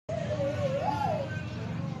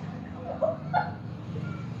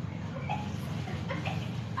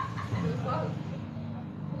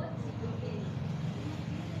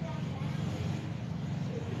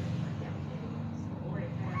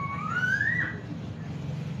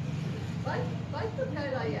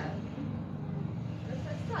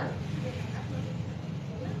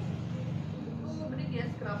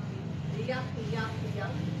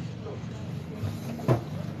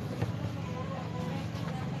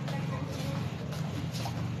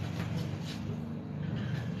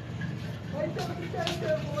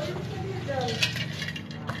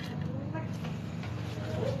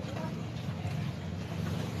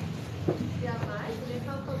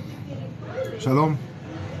Shalom.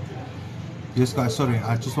 Yes, guys, sorry.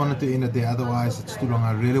 I just wanted to end it there. Otherwise, it's too long.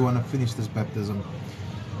 I really want to finish this baptism.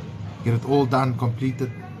 Get it all done,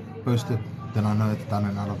 completed, posted. Then I know it's done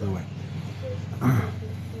and out of the way.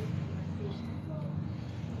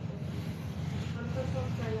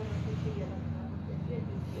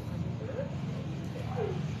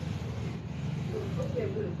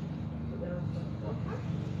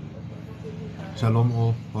 Shalom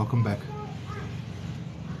all. Welcome back.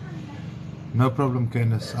 No problem,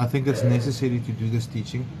 Candace. I think it's necessary to do this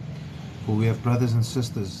teaching, for we have brothers and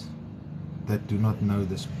sisters that do not know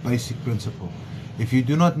this basic principle. If you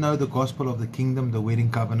do not know the gospel of the kingdom, the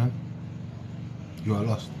wedding covenant, you are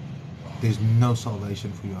lost. There's no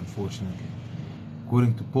salvation for you, unfortunately.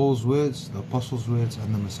 According to Paul's words, the apostles' words,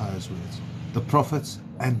 and the Messiah's words, the prophets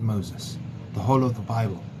and Moses, the whole of the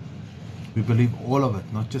Bible. We believe all of it,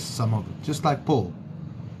 not just some of it. Just like Paul,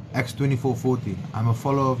 Acts 24:14, I'm a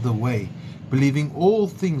follower of the way, believing all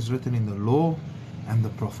things written in the law and the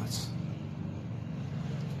prophets.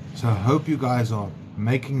 So I hope you guys are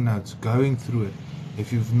making notes, going through it.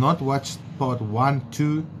 If you've not watched part 1,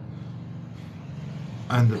 2,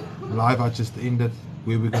 and the live I just ended,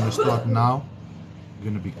 where we're going to start now,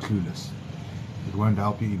 you're going to be clueless. It won't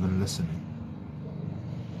help you even listening.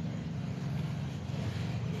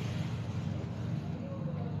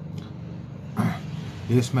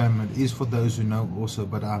 Yes, ma'am, it is for those who know also,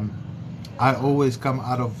 but I always come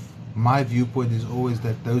out of, my viewpoint is always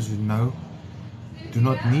that those who know do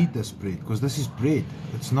not need this bread, because this is bread,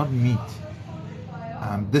 it's not meat.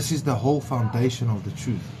 This is the whole foundation of the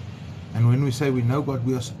truth. And when we say we know God,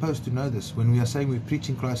 we are supposed to know this. When we are saying we're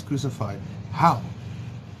preaching Christ crucified, how?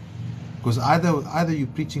 Because either you're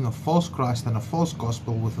preaching a false Christ and a false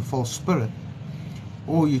gospel with a false spirit,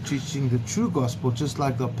 or you're teaching the true gospel just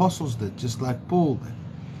like the apostles did, just like Paul did.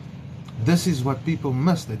 This is what people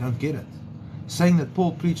miss, they don't get it. Saying that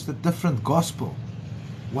Paul preached a different gospel,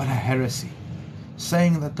 what a heresy.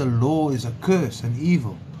 Saying that the law is a curse and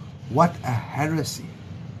evil, what a heresy.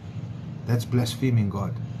 That's blaspheming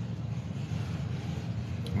God.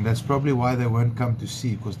 And that's probably why they won't come to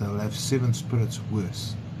see, because they'll have 7 spirits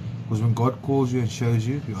worse. Because when God calls you and shows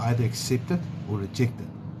you, you either accept it or reject it.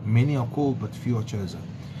 Many are called, but few are chosen.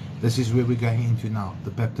 This is where we're going into now,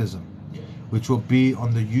 the baptism, which will be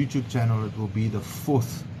on the YouTube channel. It will be the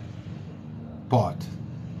 4th part.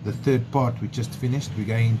 The 3rd part we just finished. We're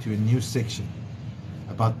going into a new section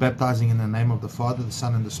about baptizing in the name of the Father, the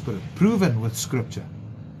Son, and the Spirit. Proven with Scripture.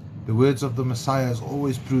 The words of the Messiah is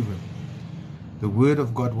always proven. The word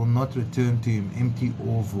of God will not return to him empty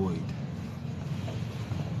or void.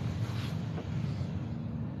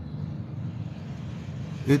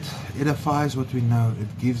 It edifies what we know.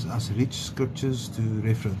 It gives us rich scriptures to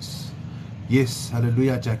reference. Yes,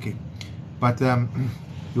 hallelujah, Jackie. But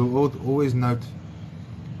you'll always note,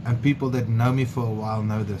 and people that know me for a while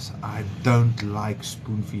know this, I don't like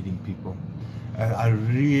spoon feeding people. I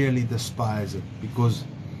really despise it, because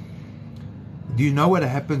do you know what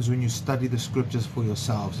happens when you study the scriptures for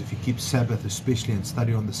yourselves? If you keep Sabbath especially and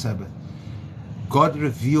study on the Sabbath, God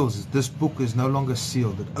reveals, this book is no longer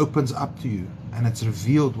sealed. It opens up to you and it's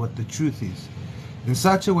revealed what the truth is in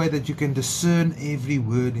such a way that you can discern every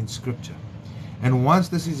word in Scripture. And once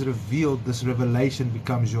this is revealed, this revelation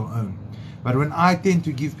becomes your own. But when I tend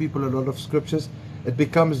to give people a lot of scriptures, it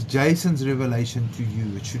becomes Jason's revelation to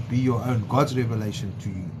you. It should be your own, God's revelation to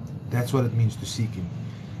you. That's what it means to seek Him.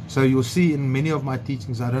 So you'll see in many of my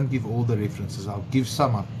teachings, I don't give all the references. I'll give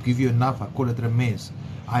some, I'll give you enough. I call it remez.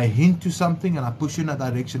 I hint to something and I push you in a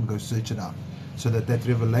direction, go search it out, so that that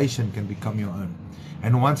revelation can become your own.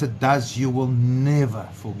 And once it does, you will never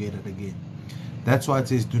forget it again. That's why it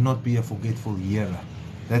says, do not be a forgetful hearer.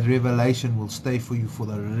 That revelation will stay for you for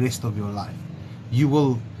the rest of your life. You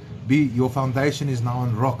will be, your foundation is now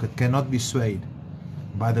on rock. It cannot be swayed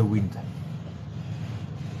by the wind.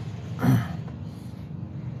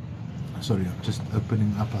 Sorry, I'm just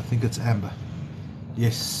opening up. I think it's Amber.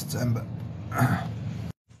 Yes, it's Amber.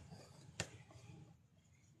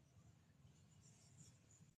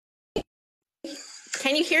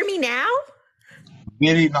 Can you hear me now?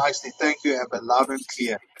 Very nicely. Thank you, Amber. Loud and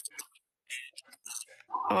clear.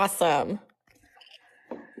 Awesome.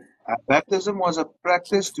 Baptism was a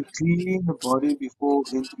practice to clean the body before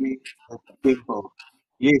entering the temple.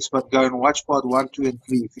 Yes, but go and watch part 1, 2, and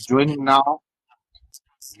 3. If you're joining now,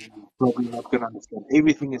 you're probably not going to understand.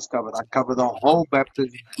 Everything is covered. I cover the whole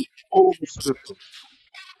baptism through all the scriptures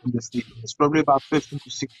in this thing. It's probably about 15 to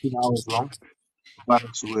 16 hours long, but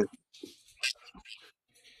it's worth it.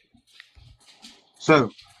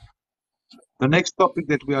 So, the next topic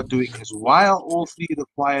that we are doing is why are all three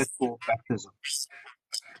required for baptism?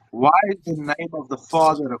 Why is the name of the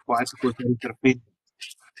Father required? Because there is repentance.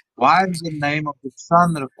 Why is the name of the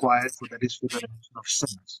Son required? For that is for the remission of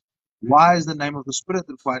sins. Why is the name of the Spirit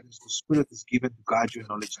required? Because the Spirit is given to guide you in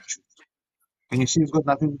knowledge and truth. Can you see it's got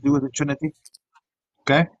nothing to do with the Trinity?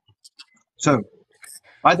 Okay? So,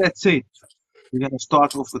 by that said, we're going to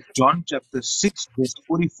start off with John chapter 6, verse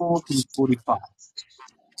 44 through 45.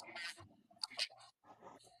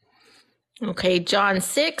 Okay, John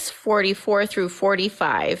 6:44 through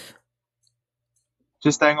 45.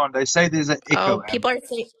 Just hang on. They say there's an echo. Oh, people are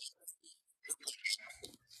saying,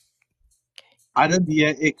 I don't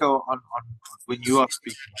hear echo on when you are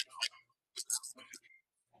speaking.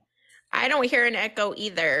 I don't hear an echo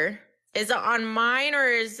either. Is it on mine or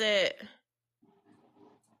is it?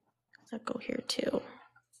 Does that go here too?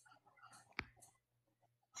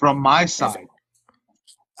 From my side,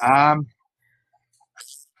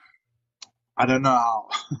 I don't know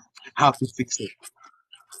how to fix it.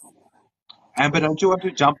 Amber, don't you want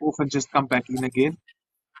to jump off and just come back in again?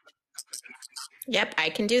 Yep, I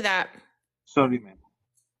can do that. Sorry, man.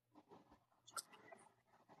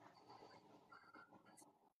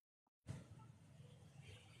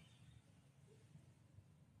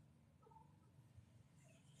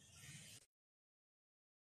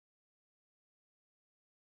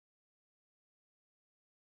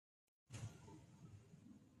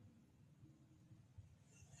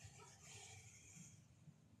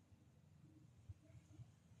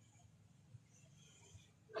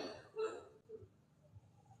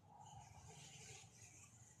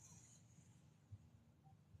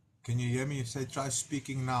 Can you hear me? You say try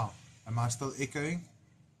speaking now. Am I still echoing?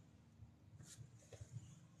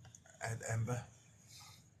 Add Amber.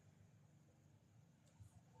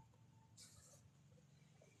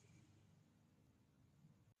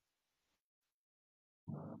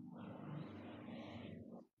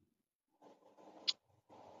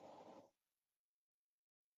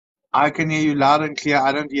 I can hear you loud and clear.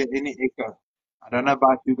 I don't hear any echo. I don't know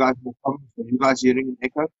about you guys in the comments. Are you guys hearing an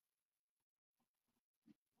echo?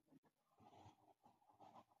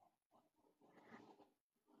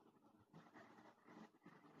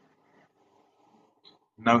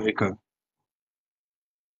 No echo.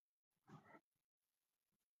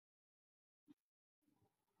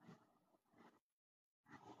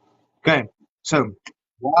 Okay, so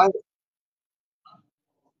why?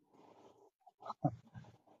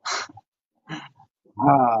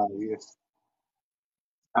 Yes.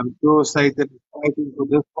 I'm sure Satan is fighting for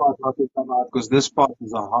this part not to come out because this part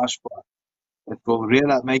is a harsh part. It will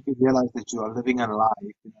make you realize that you are living a lie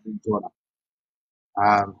if you're not in Torah.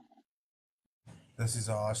 This is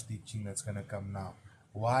a harsh teaching that's going to come now.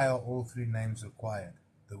 Why are all three names required?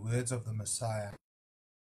 The words of the Messiah.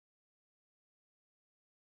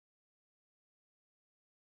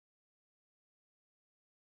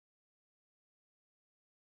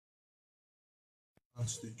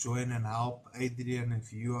 Wants to join and help. Adrian,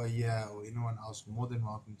 if you are here or anyone else, more than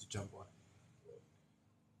welcome to jump on.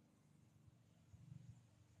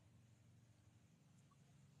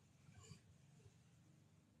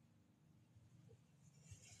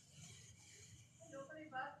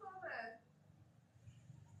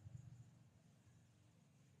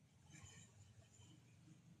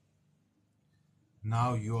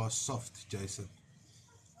 Now you are soft, Jason.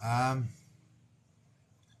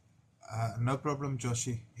 No problem,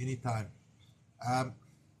 Joshi. Anytime. I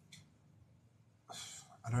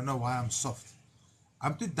don't know why I'm soft.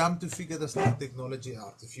 I'm too dumb to figure this technology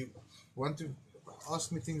out. If you want to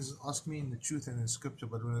ask me things, ask me in the truth and in scripture.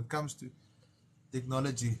 But when it comes to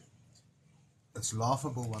technology, it's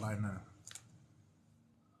laughable what I know.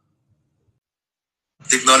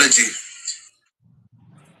 Technology.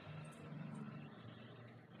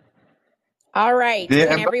 All right. There,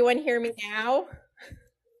 Can Amber? everyone hear me now?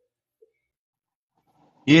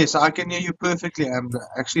 Yes, I can hear you perfectly, Amber.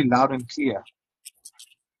 Actually, loud and clear.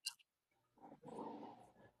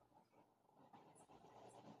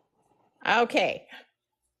 Okay.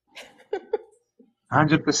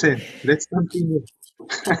 100%. Let's continue.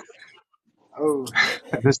 Oh,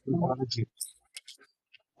 this technology.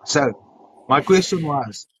 So, my question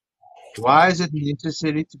was, why is it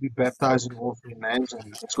necessary to be baptized in all three names?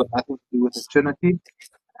 And it's got nothing to do with the Trinity.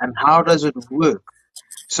 And how does it work?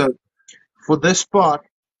 So for this part,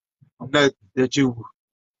 note that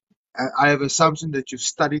I have assumption that you've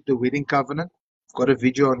studied the wedding covenant. I've got a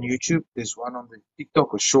video on YouTube. There's one on the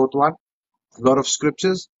TikTok, a short one, a lot of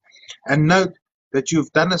scriptures. And note that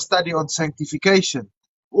you've done a study on sanctification.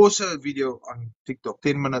 Also a video on TikTok,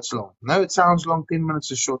 10 minutes long. No, it sounds long, 10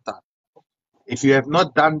 minutes is short time. If you have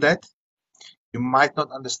not done that, you might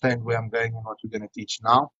not understand where I'm going and what we're going to teach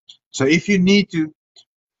now. So if you need to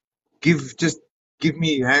just give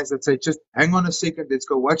me hands that say, just hang on a second, let's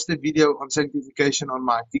go watch the video on sanctification on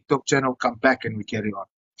my TikTok channel, come back and we carry on.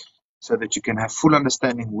 So that you can have full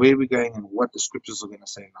understanding where we're going and what the scriptures are going to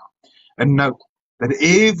say now. And note that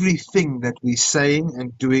everything that we're saying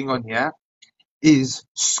and doing on here is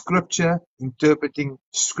scripture, interpreting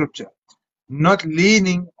scripture, not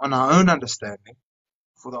leaning on our own understanding,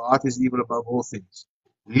 for the heart is evil above all things,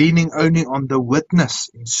 leaning only on the witness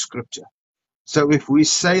in scripture. So if we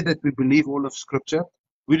say that we believe all of scripture,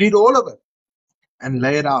 we read all of it and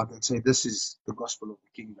lay it out and say this is the gospel of the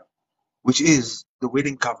kingdom, which is the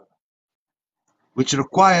wedding covenant, which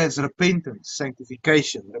requires repentance,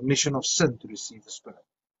 sanctification, remission of sin to receive the Spirit.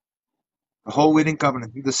 The whole wedding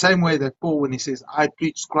covenant. The same way that Paul, when he says, I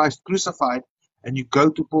preach Christ crucified, and you go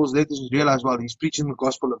to Paul's letters and realize, well, he's preaching the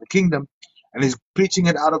gospel of the kingdom, and he's preaching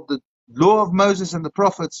it out of the law of Moses and the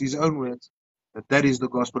prophets, his own words, that is the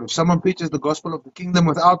gospel. If someone preaches the gospel of the kingdom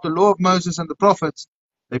without the law of Moses and the prophets,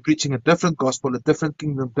 they're preaching a different gospel, a different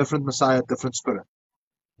kingdom, different Messiah, different Spirit.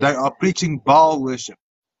 They are preaching Baal worship.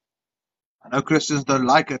 I know Christians don't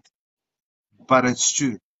like it, but it's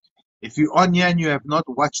true. If you're on here and you have not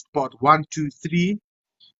watched part 1, 2, 3,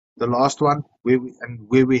 the last one, where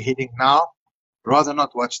we're heading now, rather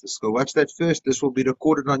not watch this. Go watch that first. This will be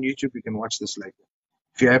recorded on YouTube. You can watch this later.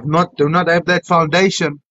 If you do not have that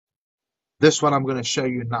foundation, this one I'm going to show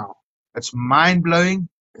you now. It's mind-blowing.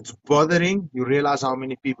 It's bothering. You realize how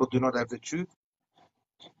many people do not have the truth.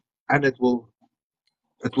 And it will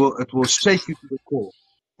shake you to the core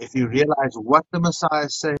if you realize what the Messiah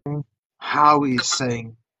is saying, how he is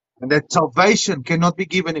saying, and that salvation cannot be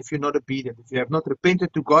given if you're not obedient. If you have not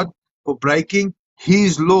repented to God for breaking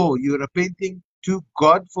his law, you're repenting to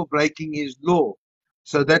God for breaking his law.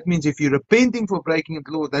 So that means if you're repenting for breaking his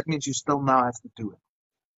law, that means you still now have to do it.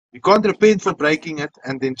 You can't repent for breaking it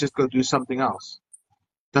and then just go do something else.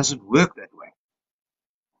 It doesn't work that way.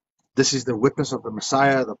 This is the witness of the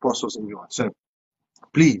Messiah, the apostles, and everyone. So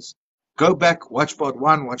please go back, watch part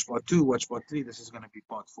 1, watch part 2, watch part 3. This is going to be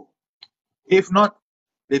part 4. If not,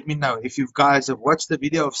 let me know. If you guys have watched the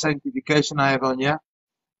video of sanctification I have on here,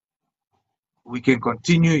 we can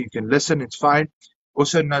continue. You can listen. It's fine.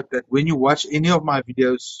 Also note that when you watch any of my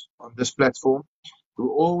videos on this platform,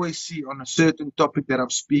 you'll always see on a certain topic that I'm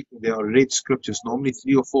speaking, there are red scriptures, normally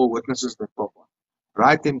 3 or 4 witnesses that pop on.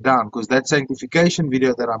 Write them down, because that sanctification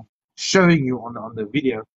video that I'm showing you on the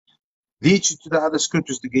video leads you to the other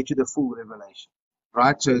scriptures to get you the full revelation.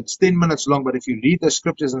 Right? So it's 10 minutes long, but if you read the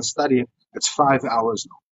scriptures and study it, it's 5 hours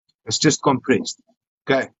long. It's just compressed.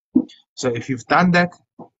 Okay? So if you've done that,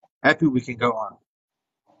 happy we can go on.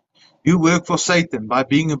 You work for Satan by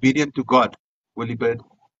being obedient to God, Willie Bird.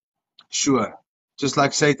 Sure. Just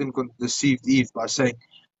like Satan deceived Eve by saying,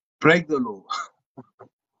 break the law.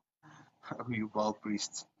 Oh, you Baal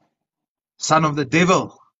priests. Son of the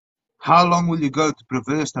devil, how long will you go to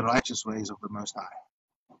perverse the righteous ways of the Most High?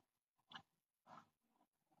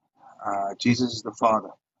 Jesus is the Father.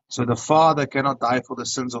 So the Father cannot die for the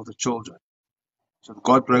sins of the children. So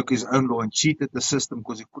God broke his own law and cheated the system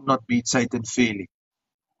because he could not beat Satan fairly.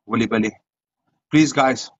 Willy Billy. Please,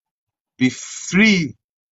 guys, be free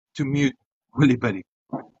to mute Willy Billy.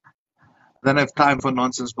 I don't have time for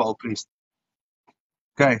nonsense, Baal priest.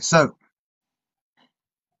 Okay, so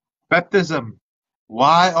baptism.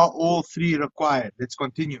 Why are all 3 required? Let's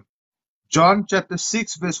continue. John chapter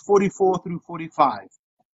 6, verse 44 through 45.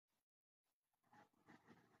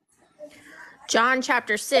 John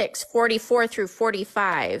chapter 6, 44 through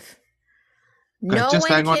 45. Okay, No just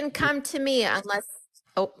one hang on. can come to me unless...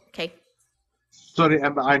 Oh, okay. Sorry,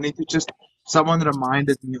 Amber, I need to someone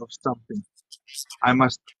reminded me of something. I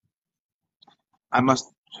must,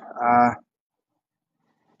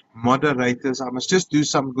 moderators, I must just do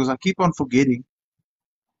something because I keep on forgetting.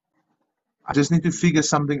 I just need to figure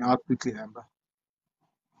something out quickly, Amber.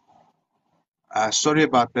 Sorry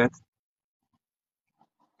about that.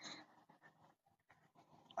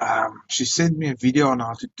 She sent me a video on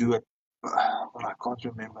how to do it. Well, I can't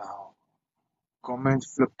remember how. Comment,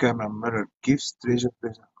 flip camera, mirror, gifts, treasure,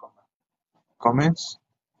 present, comment. Comments?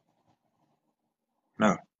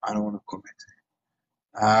 No, I don't want to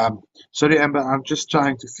comment. Sorry, Amber, I'm just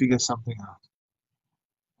trying to figure something out.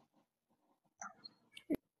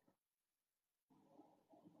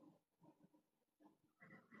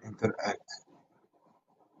 interact.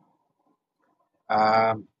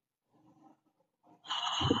 How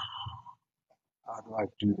do I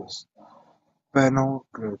do this? Panel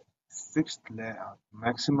grid, fixed layout,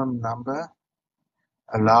 maximum number,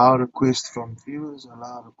 allow request from viewers,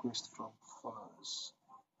 allow request from followers.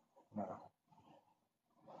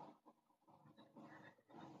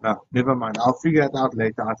 No, never mind. I'll figure it out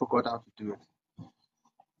later. I forgot how to do it.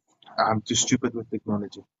 I'm too stupid with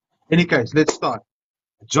technology. Any case, let's start.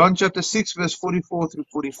 John chapter 6, verse 44 through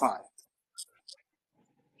 45.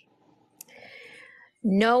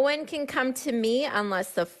 No one can come to me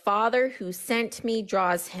unless the Father who sent me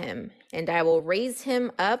draws him, and I will raise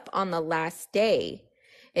him up on the last day.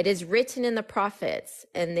 It is written in the prophets,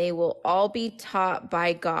 and they will all be taught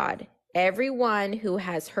by God. Everyone who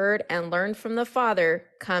has heard and learned from the Father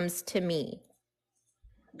comes to me.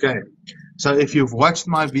 Okay, so if you've watched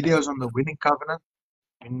my videos on the winning covenant,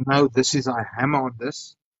 you know this is, I hammer on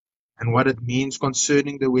this and what it means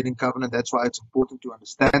concerning the wedding covenant. That's why it's important to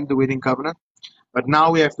understand the wedding covenant. But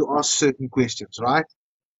now we have to ask certain questions, right?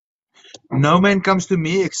 No man comes to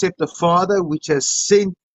me except the Father which has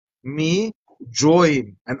sent me, draw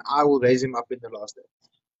him, and I will raise him up in the last day.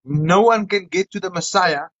 No one can get to the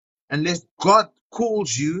Messiah unless God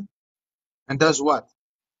calls you and does what?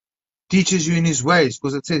 Teaches you in his ways,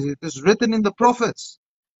 because it says it is written in the prophets,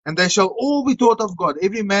 and they shall all be taught of God.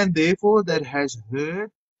 Every man therefore that has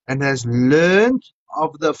heard and has learned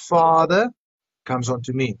of the Father comes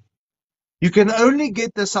unto me. You can only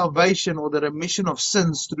get the salvation or the remission of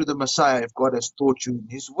sins through the Messiah if God has taught you in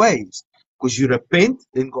his ways. Because you repent,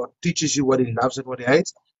 then God teaches you what he loves and what he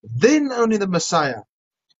hates. Then only the Messiah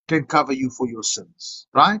can cover you for your sins,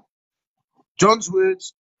 right? John's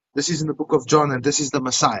words, this is in the book of John, and this is the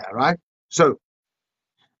Messiah, right? So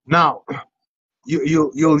now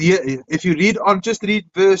you'll hear, if you read on, just read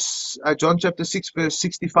verse John chapter 6 verse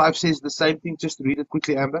 65 says the same thing. Just read it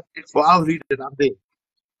quickly, Amber. Well, I'll read it up there.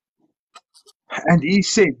 And he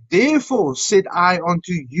said, therefore said I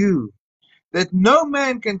unto you, that no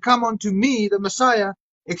man can come unto me, the Messiah,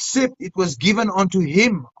 except it was given unto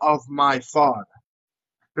him of my Father.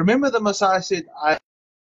 Remember, the Messiah said, I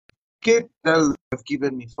kept those you have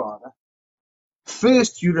given me, Father.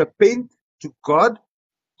 First, you repent to God.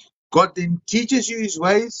 God then teaches you his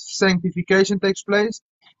ways. Sanctification takes place.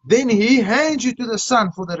 Then he hands you to the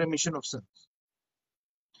Son for the remission of sins.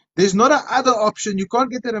 There's not a other option. You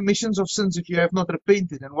can't get the remissions of sins if you have not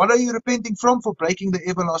repented. And what are you repenting from? For breaking the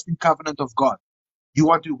everlasting covenant of God. You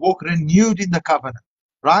want to walk renewed in the covenant,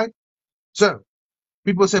 right? So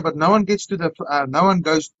people say, but no one gets to the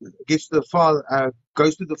gets to the Father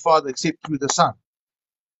goes to the Father except through the Son.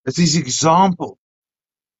 It's his example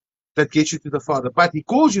that gets you to the Father. But he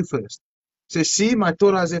calls you first. Says, see, my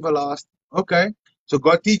Torah is everlasting. Okay. So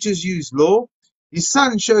God teaches you his law. His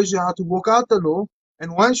Son shows you how to walk out the law.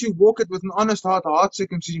 And once you walk it with an honest heart, a heart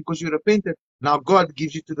circumcision, because you repented, now God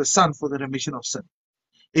gives you to the Son for the remission of sin.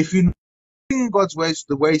 If you in God's ways,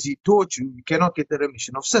 the ways he taught you, you cannot get the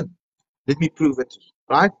remission of sin. Let me prove it,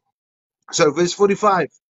 right? So verse 45.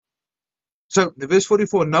 So the verse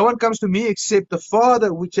 44, no one comes to me except the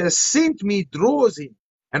Father which has sent me draws him,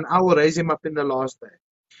 and I will raise him up in the last day.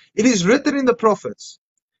 It is written in the prophets,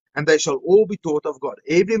 and they shall all be taught of God.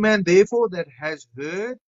 Every man therefore that has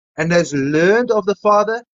heard and has learned of the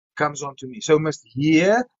Father comes unto me. So we must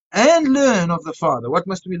hear and learn of the Father. What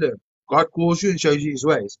must we learn? God calls you and shows you his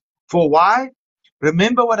ways. For why?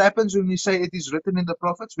 Remember what happens when we say it is written in the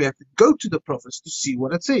prophets? We have to go to the prophets to see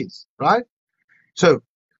what it says, right? So,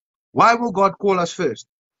 why will God call us first?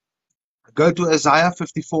 Go to Isaiah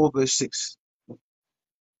 54 verse 6.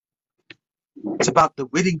 It's about the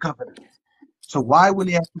wedding covenant. So why will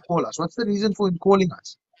he have to call us? What's the reason for him calling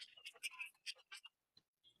us?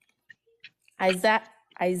 Isaiah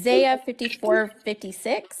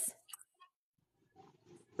 54:56.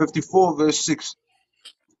 54 verse 6.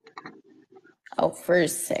 Oh,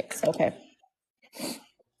 verse 6. Okay.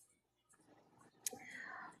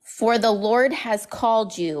 For the Lord has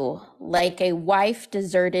called you like a wife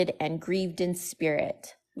deserted and grieved in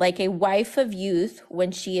spirit, like a wife of youth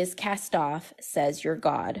when she is cast off, says your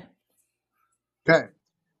God. Okay.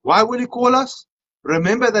 Why will he call us?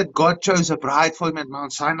 Remember that God chose a bride for him at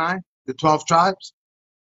Mount Sinai, the 12 tribes.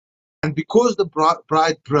 And because the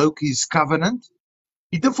bride broke his covenant,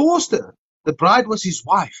 he divorced her. The bride was his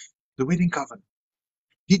wife, the wedding covenant.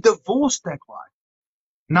 He divorced that wife.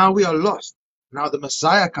 Now we are lost. Now the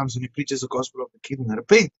Messiah comes and he preaches the gospel of the kingdom.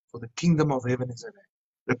 Repent, for the kingdom of heaven is at hand.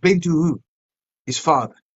 Repent to who? His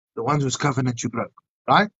Father, the one whose covenant you broke.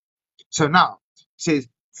 Right? So now, it says,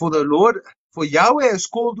 for Yahweh has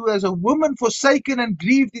called you as a woman forsaken and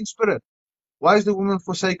grieved in spirit. Why is the woman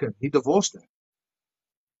forsaken? He divorced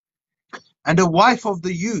her. And the wife of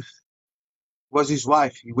the youth was his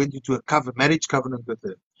wife. He went into a marriage covenant with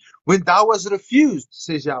her. When thou was refused,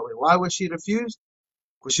 says Yahweh. Why was she refused?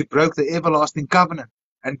 Because she broke the everlasting covenant.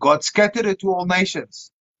 And God scattered her to all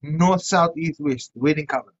nations. North, south, east, west. Wedding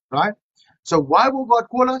covenant, right? So why will God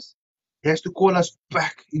call us? He has to call us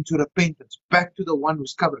back into repentance, back to the one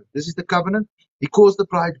who's covenant. This is the covenant. He calls the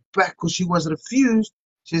bride back because she was refused.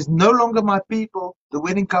 She is no longer my people. The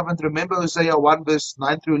wedding covenant. Remember Hosea 1 verse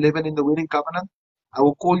 9 through 11 in the wedding covenant? I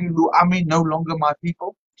will call you Luami, no longer my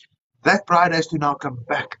people. That bride has to now come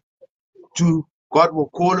back to God. Will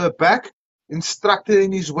call her back, instruct her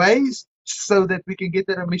in his ways, so that we can get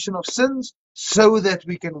the remission of sins, so that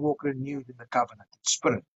we can walk renewed in the covenant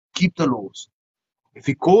spirit. Keep the laws. If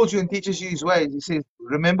he calls you and teaches you his ways, he says,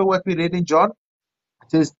 remember what we read in John?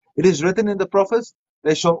 It says, it is written in the prophets,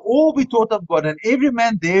 they shall all be taught of God, and every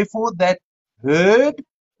man therefore that heard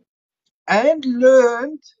and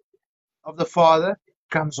learned of the Father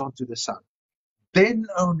comes unto the Son. Then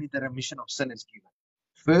only the remission of sin is given.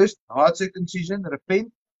 First, heart circumcision,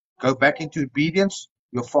 repent, go back into obedience.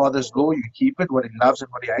 Your Father's law, you keep it, what he loves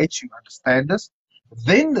and what he hates, you understand this.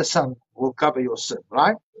 Then the Son will cover your sin,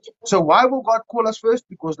 right? So why will God call us first?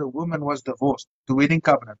 Because the woman was divorced, the wedding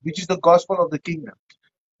covenant, which is the gospel of the kingdom.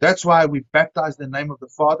 That's why we baptize the name of the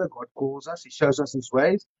Father. God calls us, he shows us his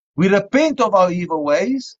ways. We repent of our evil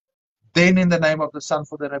ways. Then in the name of the Son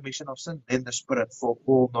for the remission of sin, then the Spirit for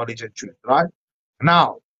all knowledge and truth, right?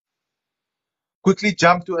 Now, quickly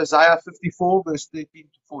jump to Isaiah 54, verse 13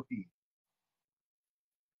 to 14.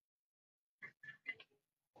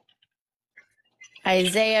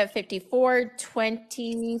 Isaiah 54,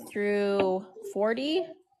 20 through 40.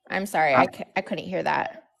 I'm sorry, I couldn't hear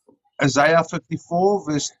that. Isaiah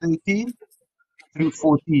 54, verse 13 through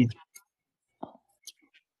 14.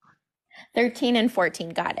 13 and 14,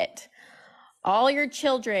 got it. All your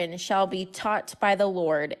children shall be taught by the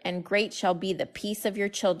Lord, and great shall be the peace of your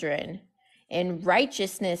children. In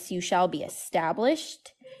righteousness you shall be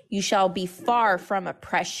established. You shall be far from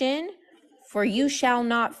oppression, for you shall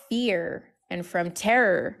not fear, and from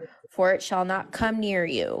terror, for it shall not come near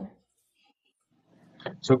you.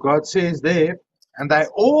 So God says there, and that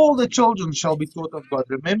all the children shall be taught of God.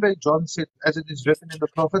 Remember, John said, as it is written in the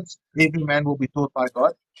prophets, every man will be taught by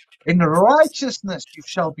God. In righteousness you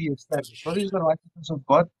shall be established. What is the righteousness of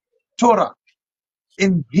God? Torah.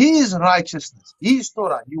 In his righteousness, his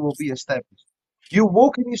Torah, you will be established. You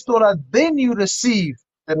walk in his Torah, then you receive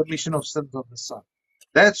the remission of sins of the Son.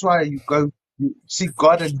 That's why you seek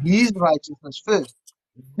God and his righteousness first.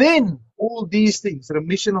 Then all these things,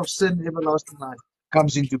 remission of sin, everlasting life,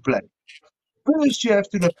 comes into play. First, you have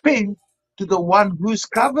to repent to the one whose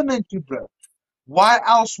covenant you broke. Why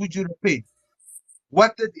else would you repent?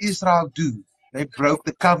 What did Israel do? They broke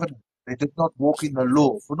the covenant. They did not walk in the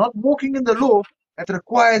law. For not walking in the law, it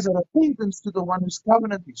requires a repentance to the one who's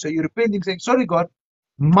covenanting. So you're repenting, saying, sorry, God,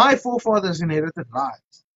 my forefathers inherited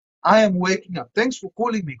lies. I am waking up. Thanks for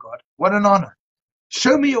calling me, God. What an honor.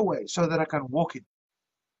 Show me your way so that I can walk in it.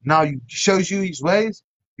 Now he shows you his ways.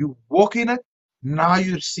 You walk in it. Now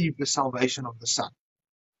you receive the salvation of the Son.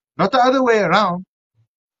 Not the other way around.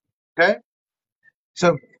 Okay?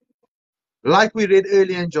 So, like we read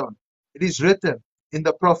earlier in John, it is written in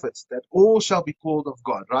the prophets that all shall be called of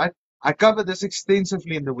God, right? I covered this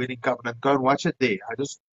extensively in the wedding covenant. Go and watch it there.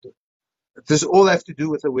 This all have to do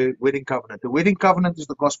with the wedding covenant. The wedding covenant is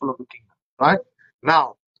the gospel of the kingdom, right?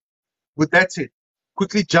 Now, with that said,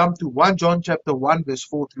 quickly jump to 1 John chapter 1, verse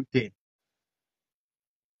 4 through 10.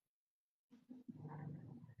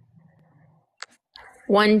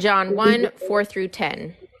 1 John 1, 4 through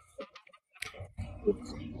 10.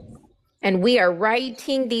 And we are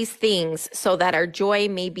writing these things so that our joy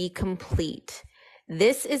may be complete.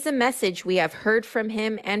 This is a message we have heard from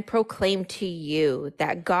him and proclaimed to you,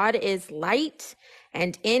 that God is light,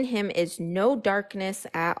 and in him is no darkness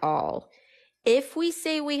at all. If we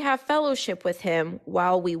say we have fellowship with him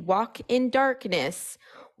while we walk in darkness,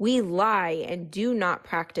 we lie and do not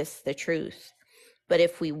practice the truth. But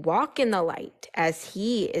if we walk in the light as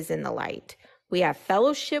he is in the light, we have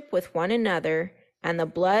fellowship with one another, and the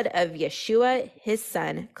blood of Yeshua, his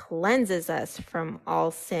Son, cleanses us from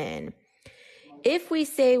all sin. If we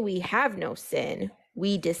say we have no sin,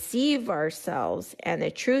 we deceive ourselves, and the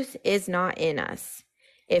truth is not in us.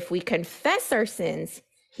 If we confess our sins,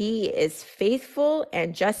 he is faithful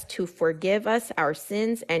and just to forgive us our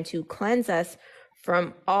sins and to cleanse us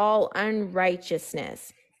from all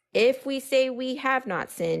unrighteousness. If we say we have not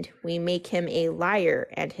sinned, we make him a liar,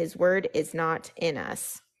 and his word is not in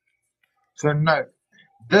us. So no,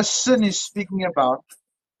 this sin is speaking about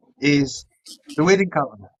is The wedding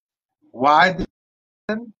covenant. Why did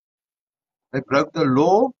they sin? They broke the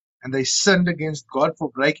law and they sinned against God for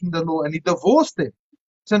breaking the law, and He divorced them.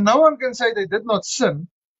 So no one can say they did not sin,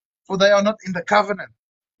 for they are not in the covenant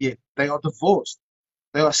yet. They are divorced.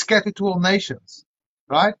 They are scattered to all nations.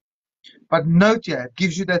 Right? But note here, it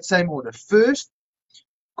gives you that same order. First,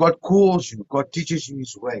 God calls you. God teaches you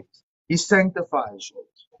His ways. He sanctifies you.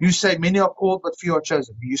 You say, many are called, but few are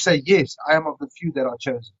chosen. You say, yes, I am of the few that are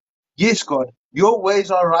chosen. Yes, God, your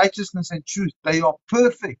ways are righteousness and truth. They are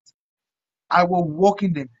perfect. I will walk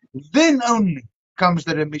in them. Then only comes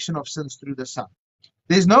the remission of sins through the Son.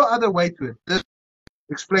 There's no other way to it. This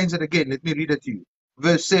explains it again. Let me read it to you.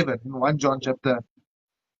 Verse 7 in 1 John chapter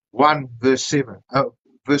 1, verse 7.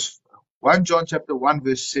 Verse 1 John chapter 1,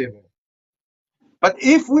 verse 7. But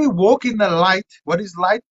if we walk in the light, what is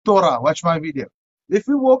light? Torah. Watch my video. If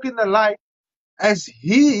we walk in the light as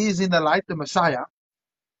He is in the light, the Messiah,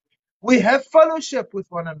 we have fellowship with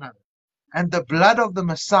one another. And the blood of the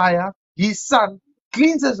Messiah, His Son,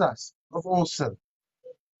 cleanses us of all sin.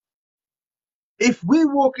 If we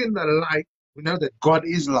walk in the light, we know that God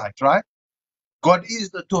is light, right? God is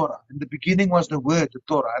the Torah. In the beginning was the Word, the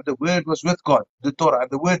Torah, and the Word was with God, the Torah, and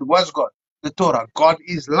the Word was God, the Torah. God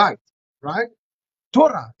is light, right?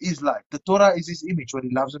 Torah is light. The Torah is His image, what He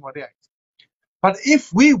loves and what He hates. But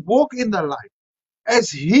if we walk in the light, as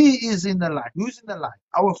He is in the light, who's in the light?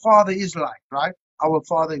 Our Father is light, right? Our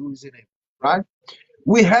Father who is in Heaven, right?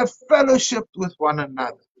 We have fellowship with one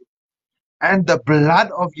another. And the blood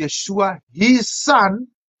of Yeshua, His Son,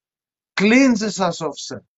 cleanses us of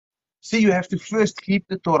sin. See, you have to first keep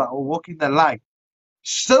the Torah or walk in the light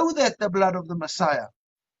so that the blood of the Messiah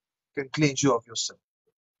can cleanse you of your sin.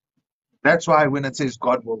 That's why when it says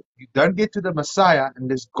God will, you don't get to the Messiah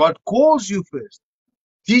unless God calls you first,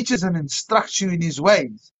 teaches and instructs you in His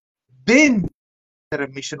ways. Then the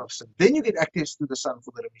remission of sin. Then you get access to the Son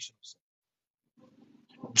for the remission of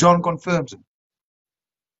sin. John confirms it.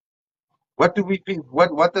 What do we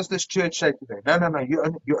what does this church say today? No.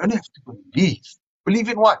 You only have to believe. Believe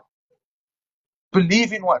in what?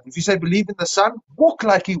 Believe in what? If you say believe in the Son, walk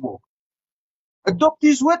like He walked. Adopt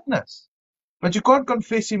His witness. But you can't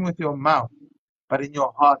confess Him with your mouth, but in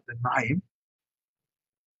your heart deny Him.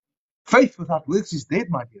 Faith without works is dead,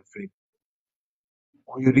 my dear friend.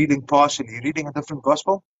 Or you're reading partially, you're reading a different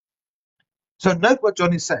gospel. So note what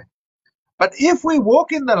John is saying. But if we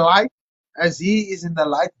walk in the light, as He is in the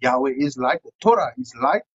light, Yahweh is light, the Torah is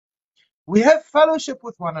light, we have fellowship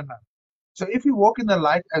with one another. So if we walk in the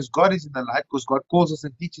light as God is in the light, because God calls us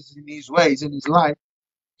and teaches us in His ways, in His light,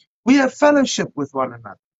 we have fellowship with one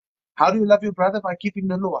another. How do you love your brother? By keeping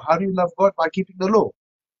the law. How do you love God? By keeping the law.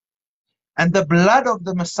 And the blood of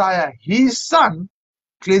the Messiah, His Son,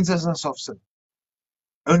 cleanses us of sin.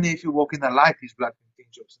 Only if you walk in the light, His blood can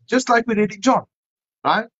cleanse you of sin. Just like we read in John,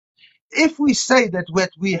 right? If we say that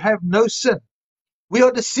we have no sin, we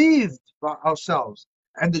are deceived by ourselves,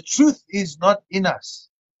 and the truth is not in us.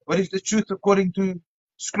 What is the truth according to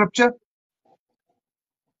Scripture?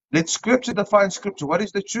 Let Scripture define Scripture. What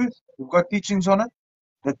is the truth? We've got teachings on it.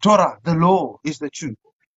 The Torah, the law, is the truth.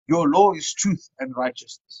 Your law is truth and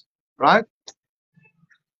righteousness, right?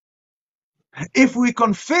 If we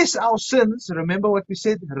confess our sins, remember what we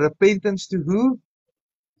said, repentance to who?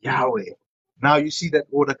 Yahweh. Now you see that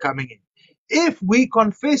order coming in. If we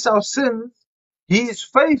confess our sins, He is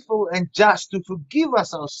faithful and just to forgive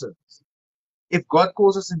us our sins. If God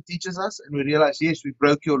calls us and teaches us and we realize, yes, we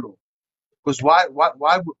broke your law. Because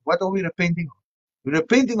what are we repenting of? We're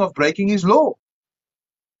repenting of breaking His law.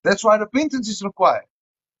 That's why repentance is required.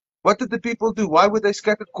 What did the people do? Why were they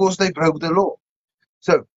scattered? Because they broke the law.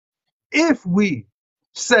 So, if we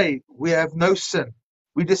say we have no sin,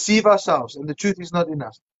 we deceive ourselves and the truth is not in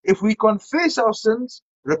us. If we confess our sins,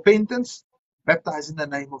 repentance, baptize in the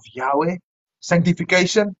name of Yahweh,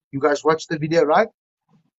 sanctification, you guys watched the video, right?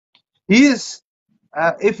 He is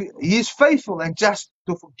faithful and just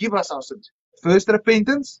to forgive us our sins. First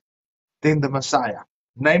repentance, then the Messiah.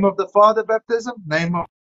 Name of the Father, baptism, name of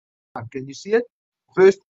the Son. Can you see it?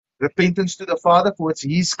 First, repentance to the Father, for it's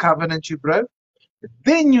His covenant you broke.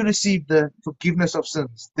 Then you receive the forgiveness of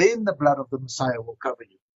sins. Then the blood of the Messiah will cover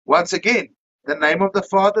you. Once again, the name of the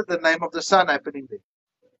Father, the name of the Son happening there.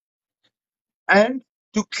 And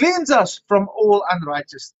to cleanse us from all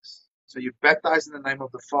unrighteousness. So you baptize in the name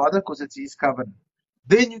of the Father because it's His covenant.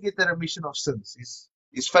 Then you get the remission of sins.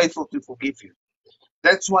 He's faithful to forgive you.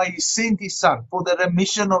 That's why He sent His Son for the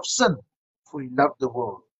remission of sin. For He loved the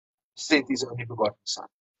world. He sent His only begotten Son.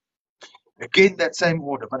 Again, that same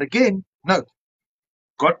order. But again, note,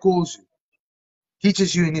 God calls you,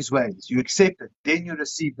 teaches you in His ways. You accept it. Then you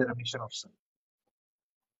receive the remission of sin.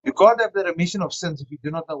 You can't have the remission of sins if you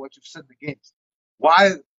do not know what you've sinned against.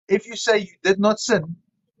 Why? If you say you did not sin,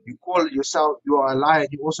 you call yourself, you are a liar,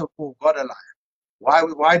 you also call God a liar.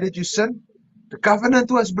 Why did you sin? The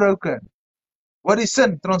covenant was broken. What is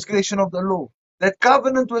sin? Transgression of the law. That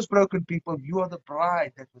covenant was broken, people. You are the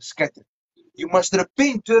bride that was scattered. You must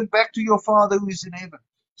repent, turn back to your Father who is in heaven,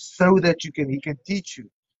 so that He can teach you.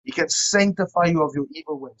 He can sanctify you of your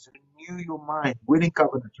evil ways, renew your mind. Wedding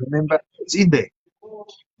covenant. Remember, it's in there.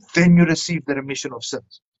 Then you receive the remission of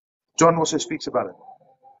sins. John also speaks about it.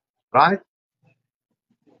 Right?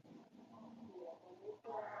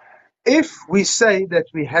 If we say that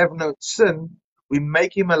we have no sin, we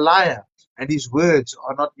make Him a liar, and His words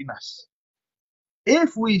are not in us.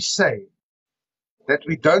 If we say that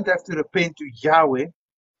we don't have to repent to Yahweh,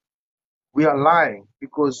 we are lying,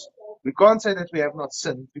 because we can't say that we have not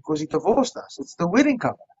sinned because He divorced us. It's the wedding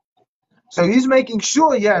covenant. So He's making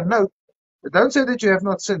sure, don't say that you have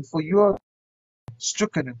not sinned, for you are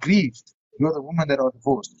stricken and grieved. You are the woman that are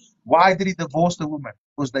divorced. Why did He divorce the woman?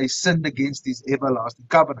 Because they sinned against His everlasting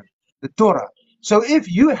covenant, the Torah. So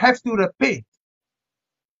if you have to repent,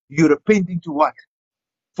 you're repenting to what?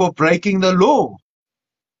 For breaking the law.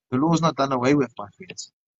 The law is not done away with, my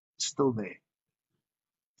friends. It's still there.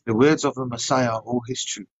 The words of the Messiah are all His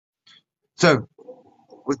truth. So,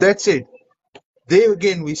 with that said, there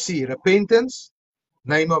again we see repentance,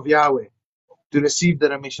 name of Yahweh, to receive the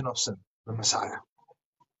remission of sin, the Messiah.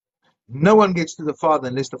 No one gets to the Father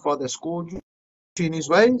unless the Father has called you in His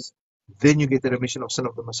ways. Then you get the remission of sin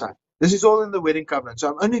of the Messiah. This is all in the wedding covenant. So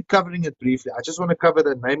I'm only covering it briefly. I just want to cover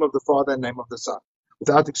the name of the Father and name of the Son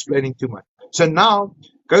without explaining too much. So now,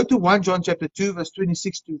 go to 1 John chapter 2, verse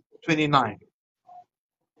 26 to 29.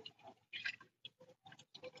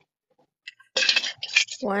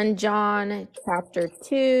 1 John chapter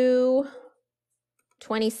 2,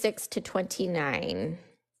 26 to 29.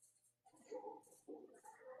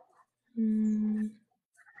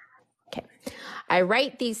 Okay. I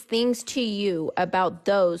write these things to you about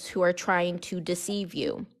those who are trying to deceive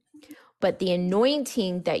you. But the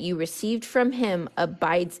anointing that you received from Him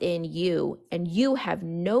abides in you, and you have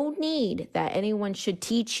no need that anyone should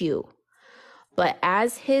teach you. But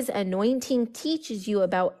as His anointing teaches you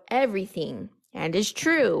about everything, and is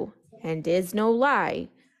true, and is no lie,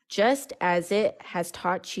 just as it has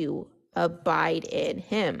taught you, abide in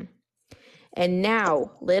Him. And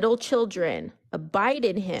now, little children, abide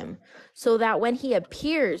in Him, so that when He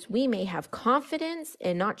appears, we may have confidence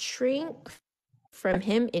and not shrink from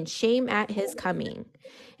Him in shame at His coming.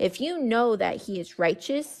 If you know that He is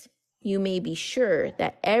righteous, you may be sure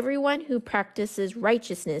that everyone who practices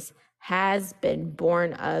righteousness has been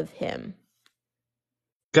born of Him.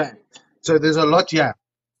 Okay, so there's a lot here,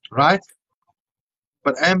 right?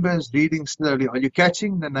 But Amber is reading slowly. Are you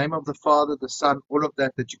catching the name of the Father, the Son, all of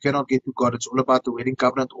that you cannot get to God? It's all about the wedding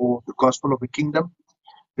covenant or the gospel of the kingdom.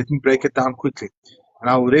 Let me break it down quickly. And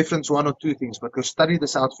I will reference one or two things, but go study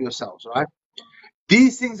this out for yourselves, right?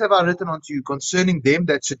 These things have I written unto you concerning them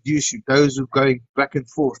that seduce you, those who are going back and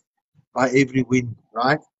forth by every wind,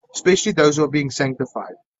 right? Especially those who are being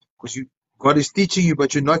sanctified. Because God is teaching you,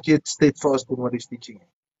 but you're not yet steadfast in what He's teaching you.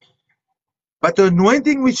 But the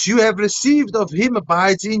anointing which you have received of Him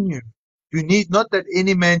abides in you. You need not that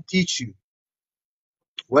any man teach you.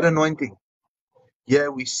 What anointing?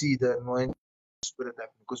 Here we see the anointing of the Spirit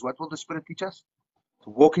happen. Because what will the Spirit teach us?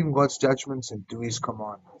 To walk in God's judgments and do His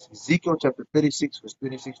commandments. Ezekiel chapter 36, verse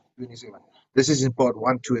 26 to 27. This is in part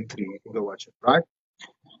 1, 2, and 3. You can go watch it, right?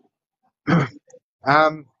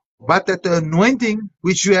 But that the anointing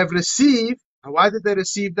which you have received, why did they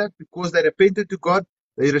receive that? Because they repented to God.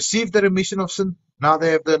 They received the remission of sin. Now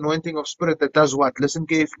they have the anointing of Spirit that does what? Listen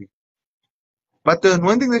carefully. But the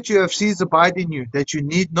anointing that you have received abide in you, that you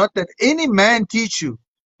need not that any man teach you,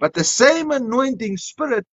 but the same anointing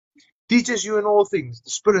Spirit teaches you in all things.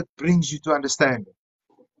 The Spirit brings you to understanding.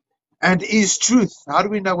 And is truth. How do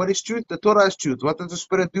we know what is truth? The Torah is truth. What does the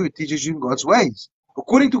Spirit do? It teaches you in God's ways,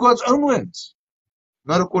 according to God's own words,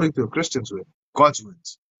 not according to a Christian's word, God's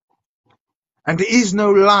words. And there is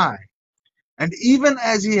no lie. And even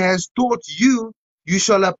as He has taught you, you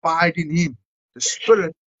shall abide in Him. The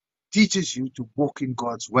Spirit teaches you to walk in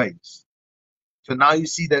God's ways. So now you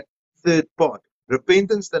see that third part.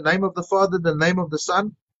 Repentance, the name of the Father, the name of the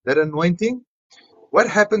Son, that anointing. What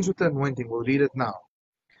happens with the anointing? We'll read it now.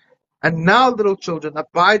 And now, little children,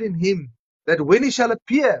 abide in Him, that when He shall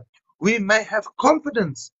appear, we may have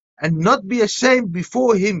confidence and not be ashamed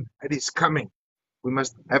before Him at His coming. We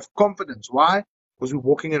must have confidence. Why? Because we're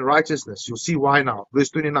walking in righteousness. You'll see why now.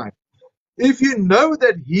 Verse 29. If you know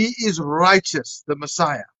that He is righteous, the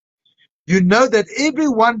Messiah, You know that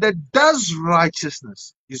everyone that does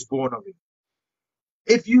righteousness is born of him.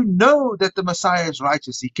 If you know that the Messiah is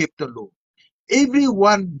righteous, he kept the law.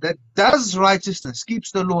 Everyone that does righteousness,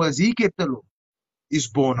 keeps the law as he kept the law, is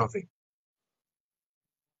born of him.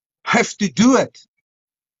 Have to do it.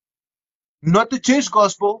 Not the church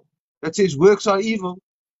gospel that says works are evil.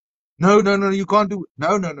 No, you can't do it.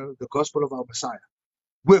 No, the gospel of our Messiah.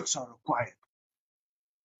 Works are required.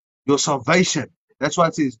 Your salvation. That's why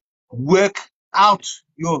it says, work out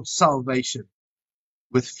your salvation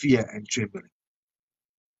with fear and trembling.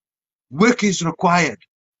 Work is required.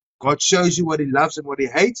 God shows you what he loves and what he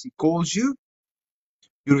hates. He calls you.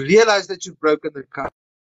 You realize that you've broken the covenant.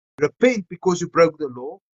 Repent because you broke the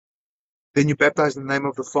law. Then you baptize in the name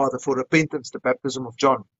of the Father for repentance, the baptism of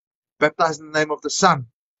John. Baptize in the name of the Son,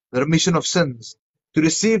 the remission of sins. To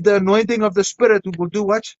receive the anointing of the Spirit, who will do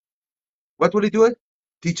what? What will he do it?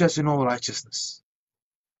 Teach us in all righteousness.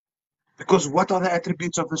 Because what are the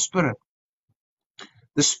attributes of the Spirit?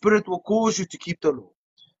 The Spirit will cause you to keep the law.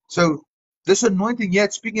 So this anointing,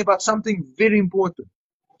 yet speaking about something very important.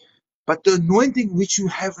 But the anointing which you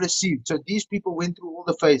have received. So these people went through all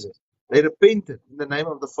the phases. They repented in the name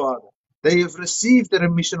of the Father. They have received the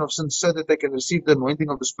remission of sins so that they can receive the anointing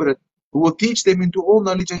of the Spirit, who will teach them into all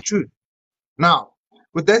knowledge and truth. Now,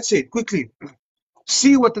 with that said, quickly,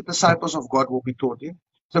 see what the disciples of God will be taught in.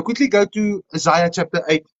 So quickly go to Isaiah chapter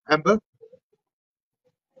 8, Amber.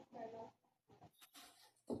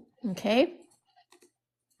 Okay.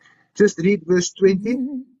 Just read verse 20.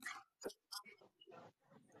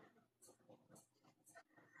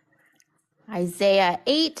 Isaiah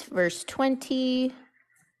 8, verse 20.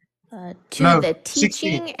 To No, the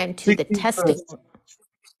 16. teaching and to the 16 testing. first.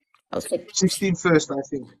 Oh, 16 first, I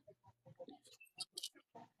think.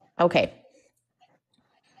 okay.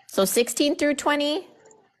 So 16 through 20.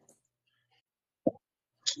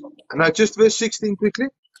 Now just verse 16 quickly.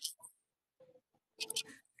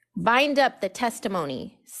 Bind up the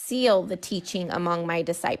testimony, seal the teaching among my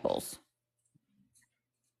disciples.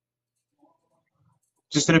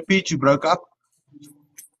 Just repeat, you broke up.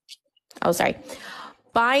 Oh, sorry.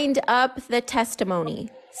 Bind up the testimony,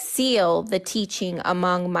 seal the teaching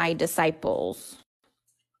among my disciples.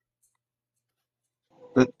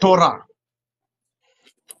 The Torah.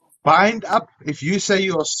 Bind up, if you say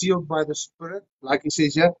you are sealed by the Spirit, like he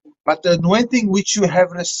says here, but the anointing which you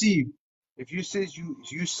have received, if you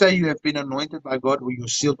say you have been anointed by God or you're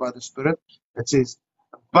sealed by the Spirit, it says,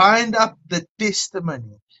 bind up the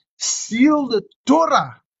testimony, seal the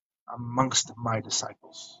Torah amongst my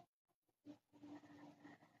disciples.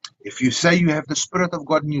 If you say you have the Spirit of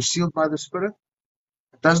God and you're sealed by the Spirit,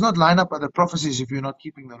 it does not line up with the prophecies if you're not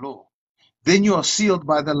keeping the law. Then you are sealed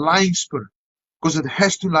by the lying spirit, because it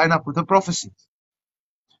has to line up with the prophecies.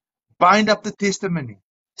 Bind up the testimony.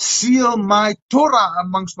 Seal my Torah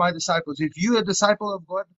amongst my disciples. If you're a disciple of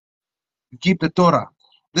God, you keep the Torah.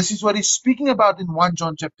 This is what he's speaking about in 1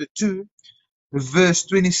 John chapter 2, verse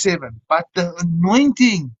 27. But the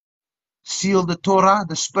anointing, seal the Torah,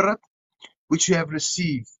 the Spirit, which you have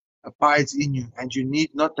received, abides in you, and you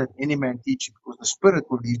need not that any man teach you, because the Spirit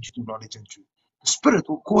will lead you to knowledge and truth. The Spirit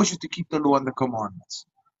will cause you to keep the law and the commandments.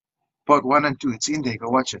 Part 1 and 2, it's in there, go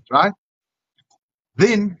watch it, right?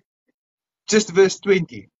 Then, just verse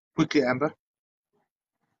 20, quickly, Amber.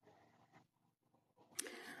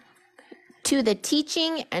 To the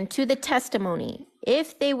teaching and to the testimony,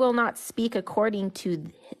 if they will not speak according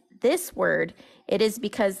to this word, it is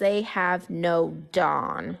because they have no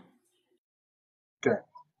dawn. Okay.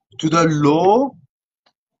 To the law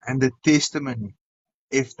and the testimony,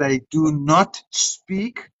 if they do not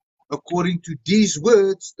speak according to these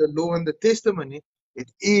words, the law and the testimony,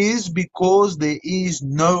 it is because there is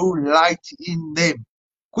no light in them.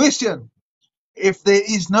 Question: if there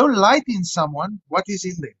is no light in someone, what is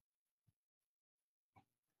in them?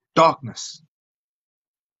 Darkness.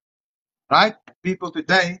 Right? People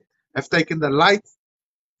today have taken the light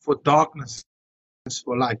for darkness,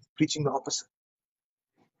 for light, preaching the opposite.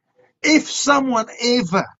 If someone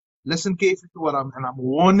ever, listen carefully to what I'm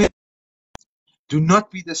warning, do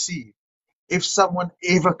not be deceived. If someone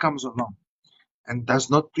ever comes along and does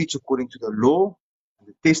not preach according to the law and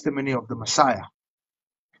the testimony of the Messiah,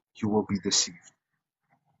 you will be deceived.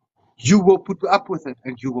 You will put up with it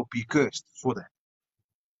and you will be cursed for that.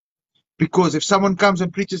 Because if someone comes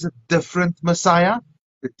and preaches a different Messiah,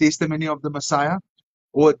 the testimony of the Messiah,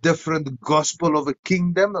 or a different gospel of a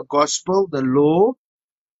kingdom, a gospel, the law,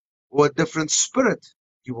 or a different spirit,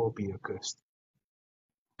 you will be accursed.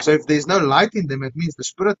 So if there's no light in them, it means the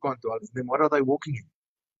Spirit can't dwell in them. What are they walking in?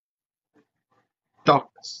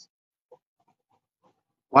 Darkness.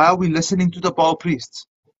 Why are we listening to the Baal priests?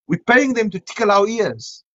 We're paying them to tickle our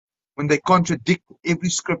ears when they contradict every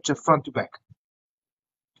scripture front to back.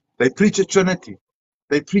 They preach a Trinity.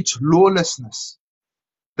 They preach lawlessness.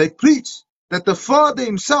 They preach that the Father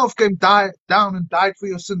himself came down and died for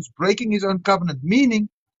your sins, breaking his own covenant, meaning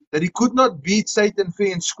that he could not beat Satan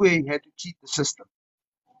fair and square. He had to cheat the system,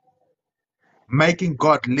 making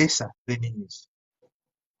God lesser than he is.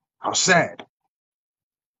 How sad.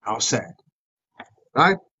 How sad.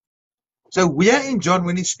 Right? So we are in John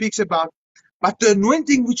when he speaks about, but the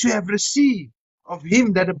anointing which you have received of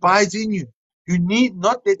him that abides in you, you need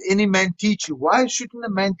not let any man teach you. Why shouldn't a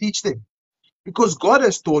man teach them? Because God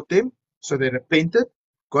has taught them, so they repented.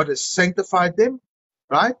 God has sanctified them,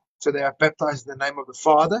 right? So they are baptized in the name of the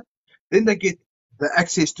Father. Then they get the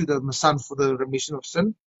access to the Son for the remission of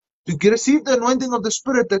sin, to receive the anointing of the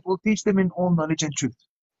Spirit that will teach them in all knowledge and truth.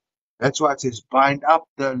 That's why it says, bind up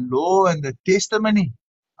the law and the testimony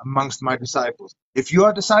amongst my disciples. If you are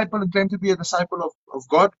a disciple and claim to be a disciple of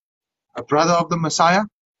God, a brother of the Messiah,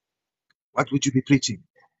 what would you be preaching?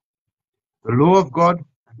 The law of God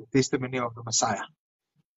and the testimony of the Messiah.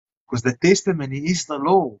 Because the testimony is the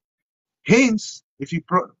law. Hence, if you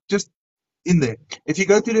just in there, if you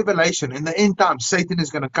go to Revelation, in the end time, Satan is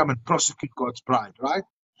going to come and prosecute God's bride, right?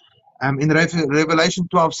 In Revelation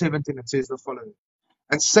 12:17, it says the following.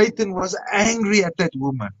 And Satan was angry at that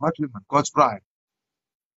woman. What woman? God's bride.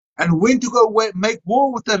 And went to go make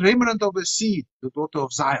war with the remnant of her seed, the daughter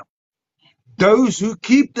of Zion. Those who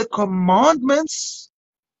keep the commandments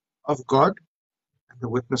of God and the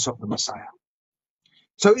witness of the Messiah.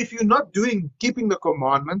 So if you're not keeping the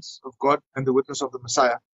commandments of God and the witness of the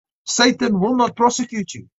Messiah, Satan will not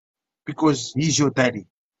prosecute you because he's your daddy.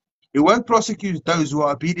 He won't prosecute those who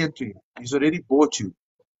are obedient to him. He's already bought you.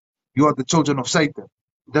 You are the children of Satan.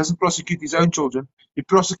 He doesn't prosecute his own children. He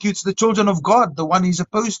prosecutes the children of God, the one he's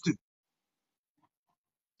opposed to.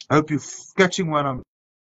 I hope you're catching what I'm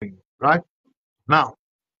saying, right? Now,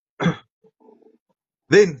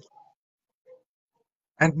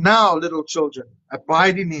 and now, little children,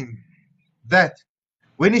 abide in him, that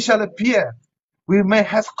when he shall appear, we may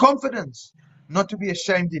have confidence not to be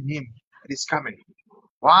ashamed in him at his coming.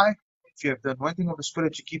 Why? If you have the anointing of the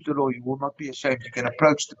Spirit, you keep the law, you will not be ashamed. You can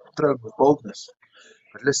approach the throne with boldness.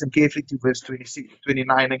 But listen carefully to verse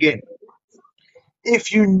 29 again.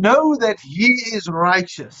 If you know that he is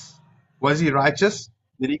righteous, was he righteous?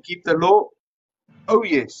 Did he keep the law? Oh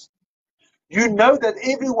yes. You know that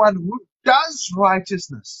everyone who does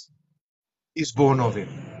righteousness is born of him.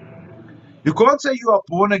 You can't say you are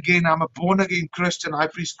born again, I'm a born again Christian, I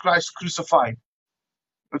preach Christ crucified,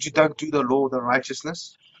 but you don't do the law, the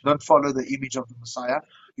righteousness, you don't follow the image of the Messiah,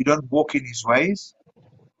 you don't walk in his ways.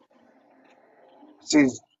 It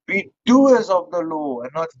says, be doers of the law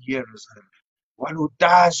and not hearers only. One who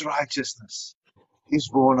does righteousness is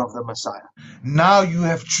born of the Messiah. Now you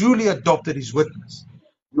have truly adopted his witness.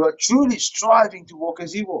 You are truly striving to walk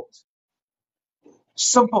as he walks.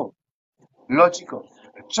 Simple, logical.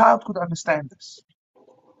 A child could understand this.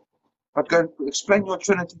 But go and explain your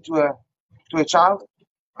Trinity to a child,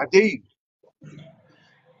 I dare you.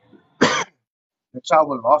 The child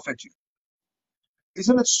will laugh at you.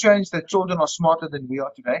 Isn't it strange that children are smarter than we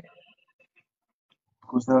are today?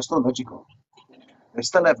 Because they are still logical. They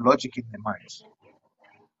still have logic in their minds.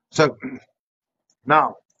 So,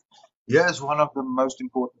 now, here's one of the most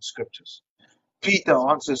important scriptures. Peter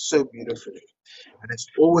answers so beautifully. And it's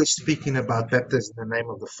always speaking about baptism in the name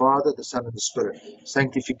of the Father, the Son, and the Spirit.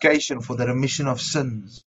 Sanctification for the remission of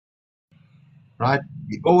sins. Right?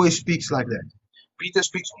 He always speaks like that. Peter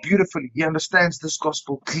speaks beautifully. He understands this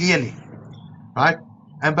gospel clearly. Right?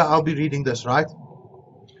 And I'll be reading this, right?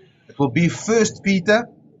 It will be 1 Peter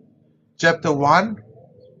chapter 1,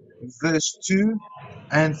 verse 2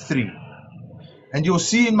 and 3. And you'll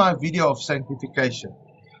see in my video of sanctification,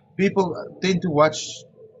 people tend to watch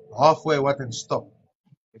halfway and stop.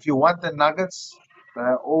 If you want the nuggets,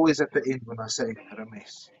 they're always at the end when I say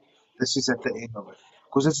Ramesh. This is at the end of it.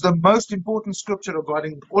 Because it's the most important scripture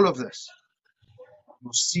regarding all of this.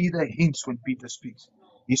 You'll see the hints when Peter speaks.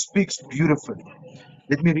 He speaks beautifully.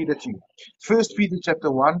 Let me read it to you. 1 Peter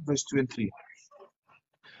chapter 1, verse 2 and 3.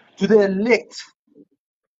 To the elect,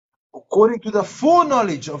 according to the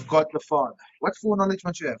foreknowledge of God the Father. What foreknowledge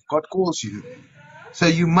must you have? God calls you. So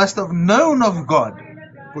you must have known of God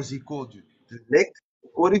because he called you. The elect,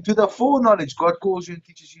 according to the foreknowledge, God calls you and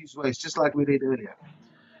teaches you his ways, just like we read earlier.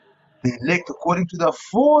 The elect, according to the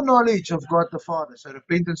foreknowledge of God the Father. So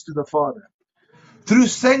repentance to the Father. Through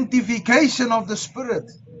sanctification of the Spirit.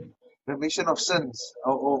 Remission of sins.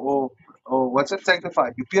 Or what's it?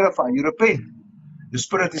 Sanctified. You purify. You repent. The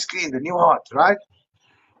spirit is clean. The new heart. Right?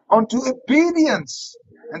 Unto obedience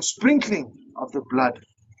and sprinkling of the blood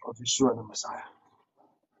of Yeshua the Messiah.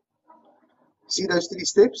 See those 3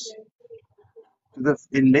 steps? To the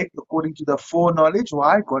elect according to the foreknowledge.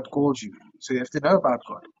 Why? God calls you. So you have to know about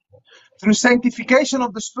God. Through sanctification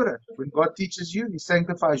of the Spirit. When God teaches you, He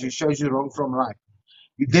sanctifies you, shows you wrong from right.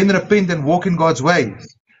 You then repent and walk in God's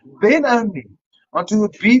ways. Then only unto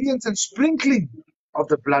obedience and sprinkling of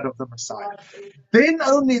the blood of the Messiah. Then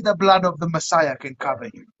only the blood of the Messiah can cover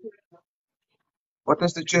you. What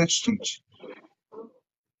does the church teach?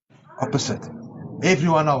 Opposite.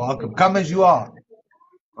 Everyone are welcome. Come as you are.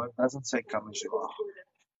 God doesn't say come as you are.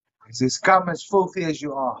 He says come as filthy as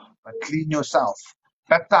you are, but clean yourself.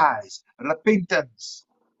 Baptize. Repentance.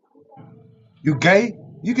 You gay?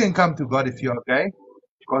 You can come to God if you are gay.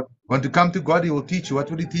 God want to come to God, He will teach you. What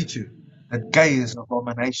will He teach you? That gay is an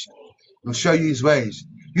abomination. He'll show you His ways.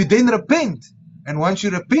 You then repent. And once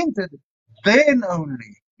you repented, then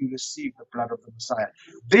only you receive the blood of the Messiah.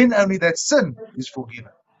 Then only that sin is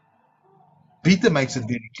forgiven. Peter makes it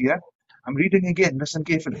very clear. I'm reading again. Listen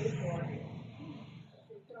carefully.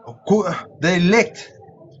 The elect,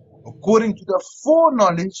 according to the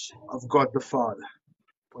foreknowledge of God the Father.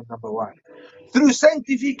 Point number 1. Through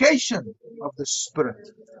sanctification of the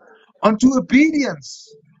Spirit, unto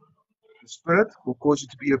obedience. The Spirit will cause you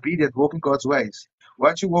to be obedient, walk in God's ways.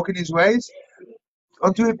 Once you walk in His ways,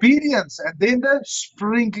 unto obedience, and then the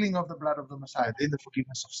sprinkling of the blood of the Messiah, then the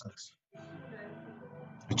forgiveness of sins.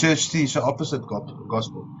 The church teaches the opposite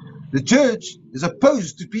gospel. The church is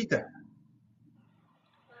opposed to Peter.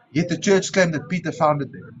 Yet the church claimed that Peter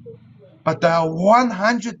founded them. But they are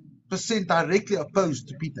 100% directly opposed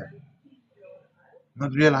to Peter.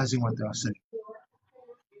 Not realizing what they are saying.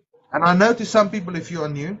 And I know to some people, if you are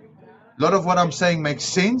new, a lot of what I'm saying makes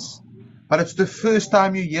sense. But it's the first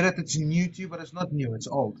time you hear it, it's new to you, but it's not new, it's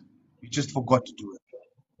old. You just forgot to do it.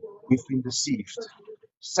 We've been deceived.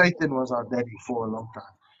 Satan was our daddy for a long time.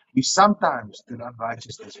 We sometimes did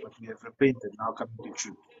unrighteousness, but we have repented, now coming to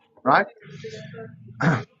truth. Right?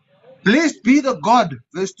 Blessed be the God,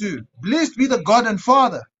 verse 2. Blessed be the God and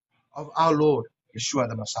Father of our Lord, Yeshua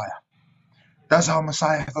the Messiah. Does our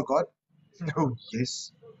Messiah have a God? No,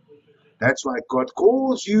 yes. That's why God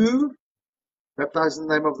calls you, baptize in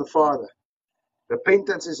the name of the Father.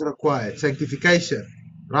 Repentance is required. Sanctification.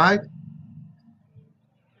 Right?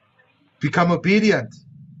 Become obedient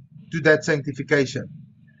to that sanctification.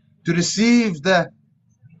 To receive the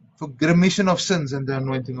remission of sins and the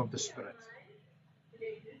anointing of the Spirit.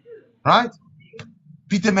 Right?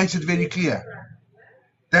 Peter makes it very clear.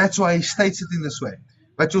 That's why he states it in this way.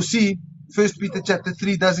 But you'll see, 1 Peter chapter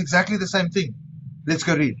 3 does exactly the same thing. Let's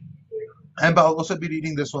go read. And I'll also be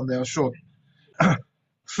reading this one. They are short.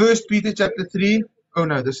 1 Peter chapter 3. Oh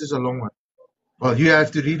no, this is a long one. Well, you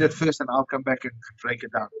have to read it first and I'll come back and break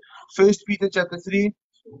it down. 1 Peter chapter 3,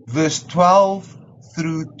 verse 12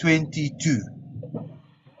 through 22.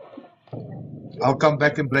 I'll come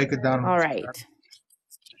back and break it down. All right.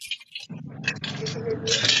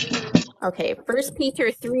 Okay, 1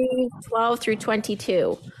 Peter 3, 12 through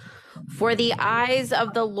 22. For the eyes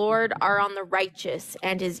of the Lord are on the righteous,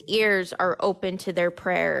 and His ears are open to their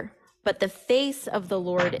prayer. But the face of the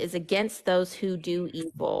Lord is against those who do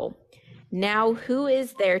evil. Now who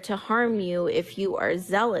is there to harm you if you are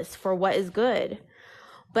zealous for what is good?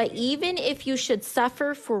 But even if you should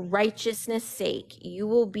suffer for righteousness' sake, you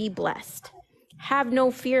will be blessed. Have no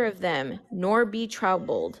fear of them, nor be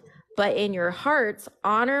troubled. But in your hearts,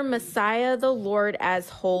 honor Messiah the Lord as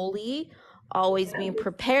holy, always being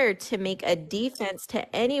prepared to make a defense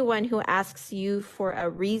to anyone who asks you for a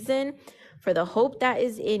reason for the hope that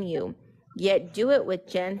is in you. Yet do it with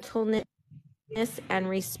gentleness and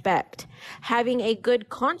respect, having a good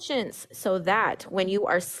conscience, so that when you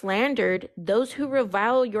are slandered, those who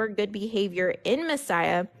revile your good behavior in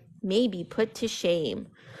Messiah may be put to shame.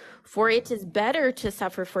 For it is better to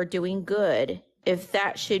suffer for doing good, if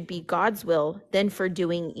that should be God's will, than for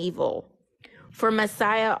doing evil. For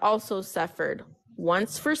Messiah also suffered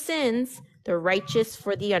once for sins, the righteous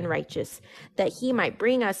for the unrighteous, that He might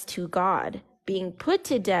bring us to God, being put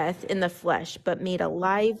to death in the flesh, but made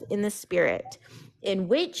alive in the Spirit, in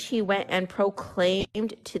which He went and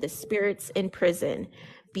proclaimed to the spirits in prison,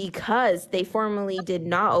 because they formerly did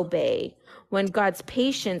not obey, when God's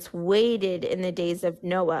patience waited in the days of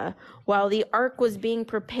Noah, while the ark was being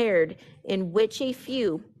prepared, in which a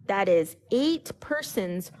few, that is, 8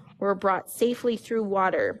 persons, were brought safely through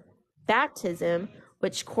water. Baptism,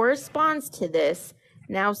 which corresponds to this,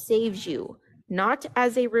 now saves you, not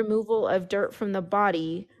as a removal of dirt from the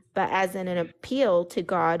body, but as an appeal to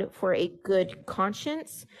God for a good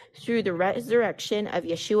conscience through the resurrection of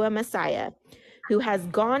Yeshua Messiah, who has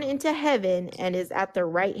gone into heaven and is at the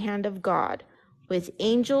right hand of God, with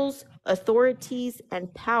angels, authorities,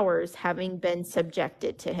 and powers having been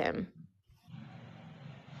subjected to him.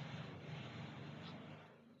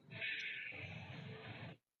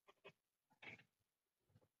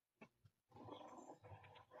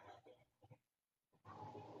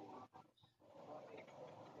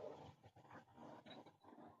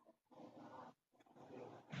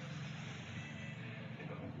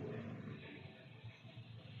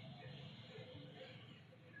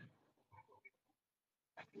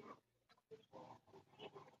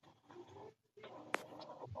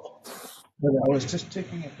 But I was just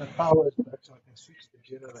checking if the power is back so I can switch the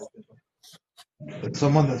generator. It's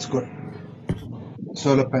someone that's got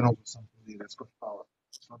solar panels or something there that's got power.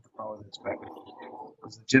 It's not the power that's back.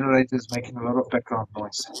 Because the generator is making a lot of background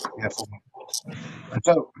noise here for me. And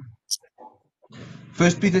so,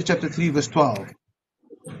 1 Peter chapter 3, verse 12.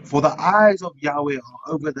 For the eyes of Yahweh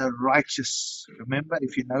are over the righteous. Remember,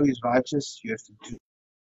 if you know He's righteous, you have to do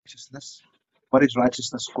righteousness. What is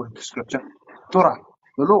righteousness according to Scripture? Torah,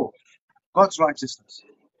 the law, God's righteousness.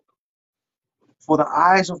 For the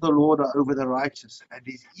eyes of the Lord are over the righteous, and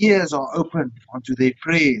His ears are open unto their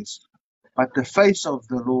prayers. But the face of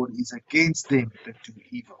the Lord is against them that do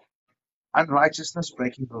evil. Unrighteousness,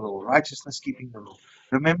 breaking the law. Righteousness, keeping the law.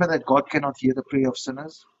 Remember that God cannot hear the prayer of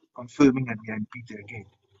sinners, confirming it here in Peter again.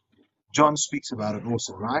 John speaks about it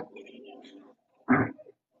also, right?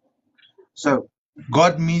 So,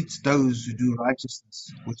 God meets those who do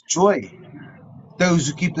righteousness with joy. Those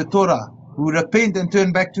who keep the Torah, who repent and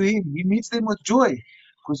turn back to Him, He meets them with joy.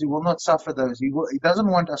 Because He will not suffer those. He doesn't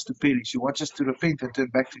want us to perish. He wants us to repent and turn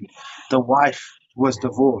back to Him. The wife who was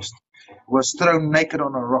divorced, was thrown naked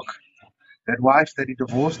on a rock. That wife that he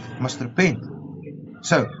divorced must repent.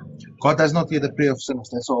 So, God does not hear the prayer of sinners.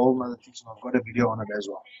 That's a whole other teaching. I've got a video on it as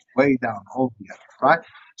well. Way down, whole video. Right?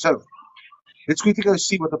 So, let's quickly go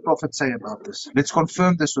see what the prophets say about this. Let's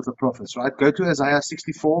confirm this with the prophets, right? Go to Isaiah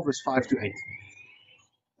 64, verse 5 to 8.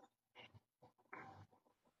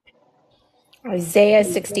 Isaiah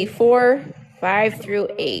 64, 5 through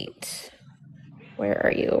 8. Where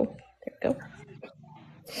are you? There we go.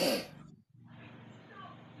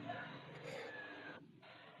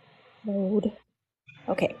 Load.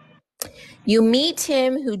 Okay. You meet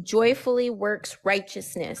him who joyfully works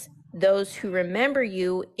righteousness, those who remember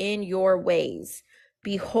you in your ways.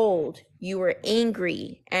 Behold, you were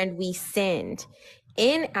angry, and we sinned.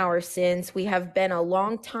 In our sins we have been a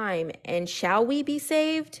long time, and shall we be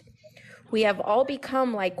saved? We have all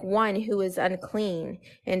become like one who is unclean,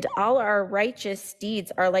 and all our righteous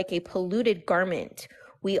deeds are like a polluted garment.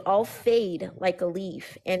 We all fade like a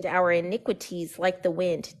leaf, and our iniquities, like the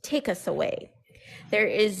wind, take us away. There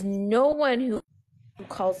is no one who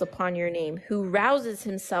calls upon your name, who rouses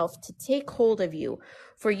himself to take hold of you,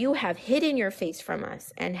 for you have hidden your face from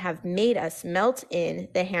us and have made us melt in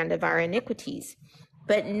the hand of our iniquities.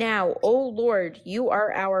 But now, O Lord, you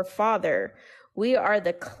are our Father. We are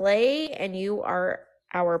the clay and you are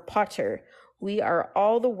our potter. We are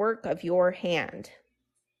all the work of your hand.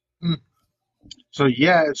 So,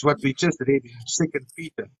 yeah, it's what we just read in 2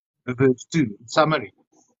 Peter, verse 2, in summary.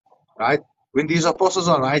 Right? When these apostles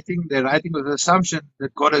are writing, they're writing with the assumption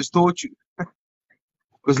that God has taught you.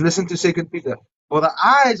 Because listen to 2 Peter. For the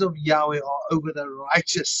eyes of Yahweh are over the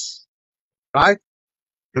righteous. Right?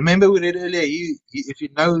 Remember we read earlier, if you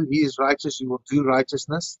know He is righteous, you will do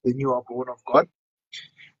righteousness, then you are born of God.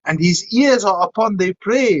 And His ears are upon their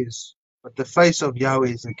prayers, but the face of Yahweh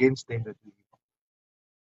is against them that do evil.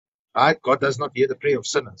 Right? God does not hear the prayer of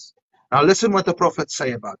sinners. Now listen what the prophets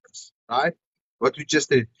say about this. Right? What we just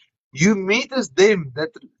did. You meet as them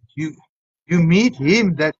that you meet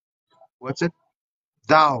Him that, what's it?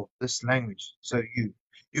 Thou, this language. So you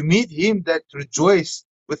meet Him that rejoice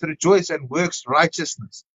and works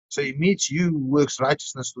righteousness. So He meets you who works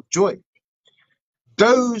righteousness with joy.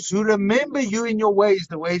 Those who remember you in your ways,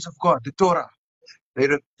 the ways of God, the Torah, they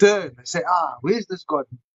return. They say, where's this God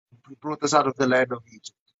who brought us out of the land of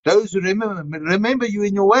Egypt? Those who remember you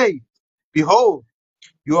in your ways. Behold,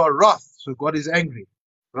 you are wrath, so God is angry.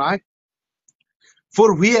 Right?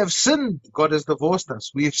 For we have sinned. God has divorced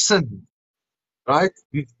us. We have sinned. Right?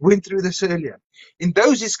 We went through this earlier. In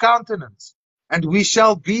those His countenance. And we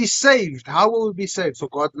shall be saved. How will we be saved? So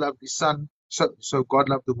God loved His Son. So God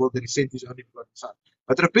loved the world that He sent His only begotten Son.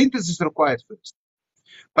 But repentance is required first.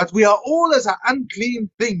 But we are all as an unclean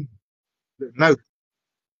thing. Note,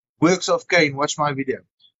 works of Cain, watch my video.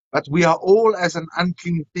 But we are all as an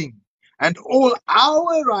unclean thing. And all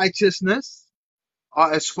our righteousness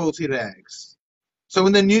are as filthy rags. So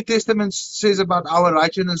when the New Testament says about our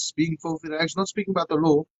righteousness being filthy rags, not speaking about the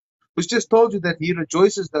law, Who's just told you that he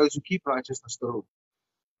rejoices those who keep righteousness to rule.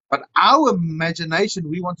 But our imagination,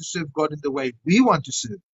 we want to serve God in the way we want to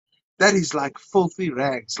serve. That is like filthy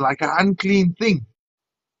rags, like an unclean thing.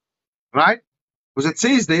 Right? Because it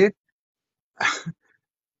says there,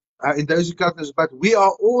 in those who count us, but we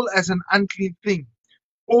are all as an unclean thing.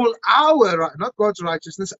 All our, not God's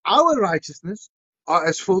righteousness, our righteousness are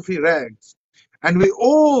as filthy rags. And we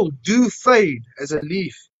all do fade as a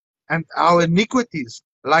leaf, and our iniquities,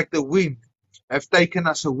 like the wind, have taken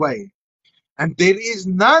us away. And there is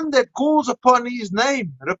none that calls upon his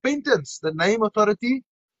name, repentance, the name authority,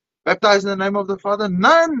 baptized in the name of the Father,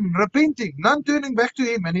 none repenting, none turning back to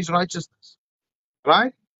him and his righteousness.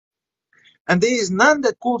 Right? And there is none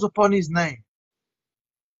that calls upon his name.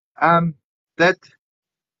 That,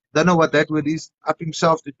 don't know what that word is, up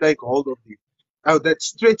himself to take hold of him. Oh, that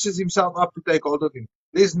stretches himself up to take hold of him.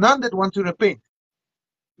 There's none that want to repent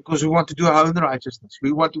because we want to do our own righteousness.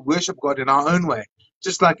 We want to worship God in our own way.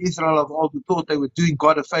 Just like Israel of old who thought they were doing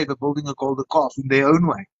God a favor, building a golden calf in their own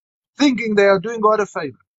way, thinking they are doing God a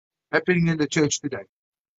favor. Happening in the church today.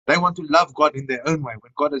 They want to love God in their own way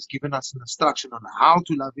when God has given us an instruction on how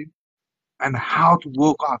to love him and how to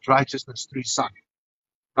walk out righteousness through his Son.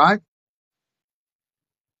 Right?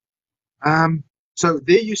 So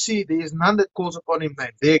there you see, there is none that calls upon him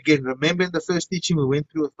name. There again, remember in the first teaching we went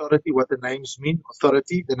through authority, what the names mean.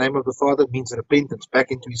 Authority, the name of the Father means repentance,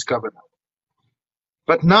 back into his covenant.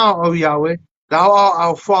 But now, O Yahweh, thou art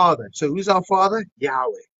our Father. So who's our Father?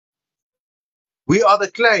 Yahweh. We are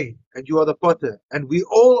the clay, and you are the potter, and we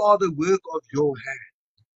all are the work of your hand.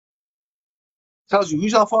 Tells you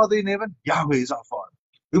who's our Father in heaven? Yahweh is our Father.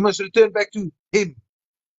 We must return back to him.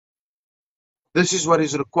 This is what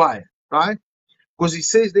is required, right? Because he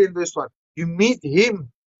says there in verse 1, you meet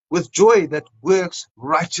him with joy that works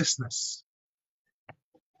righteousness.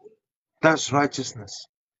 That's righteousness.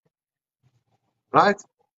 Right?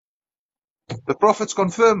 The prophets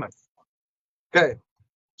confirm it. Okay.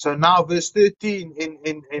 So now verse 13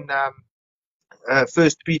 in 1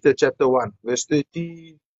 Peter chapter 1, verse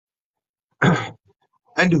 13.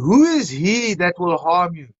 And who is he that will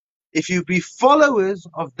harm you if you be followers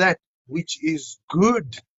of that which is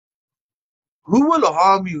good? Who will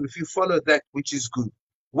harm you if you follow that which is good?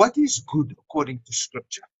 What is good according to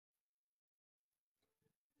Scripture?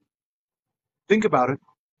 Think about it.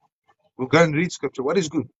 We'll go and read Scripture. What is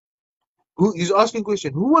good? He's asking a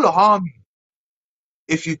question. Who will harm you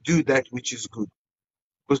if you do that which is good?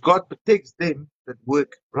 Because God protects them that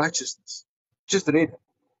work righteousness. Just read it.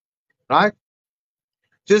 Right?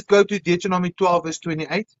 Just go to Deuteronomy 12, verse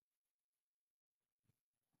 28.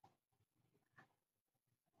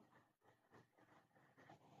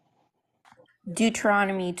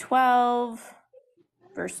 Deuteronomy 12,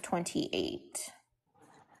 verse 28.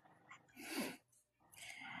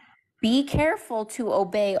 Be careful to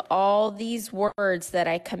obey all these words that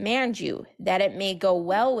I command you, that it may go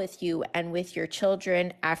well with you and with your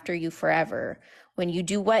children after you forever, when you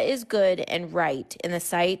do what is good and right in the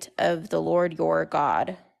sight of the Lord your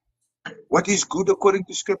God. What is good according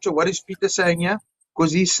to Scripture? What is Peter saying here?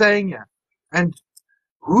 Because he's saying here, and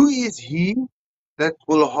who is he that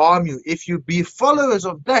will harm you if you be followers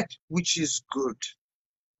of that which is good?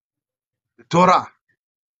 The Torah.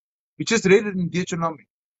 We just read it in Deuteronomy.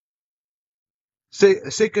 Say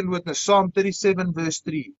a second witness, Psalm 37, verse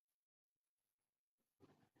 3.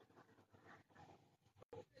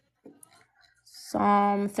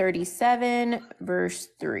 Psalm 37, verse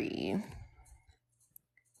 3.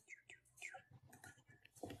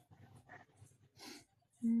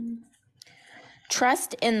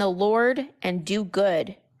 Trust in the Lord and do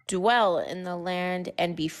good. Dwell in the land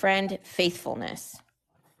and befriend faithfulness.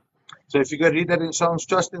 So if you go read that in Psalms,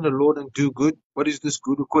 trust in the Lord and do good. What is this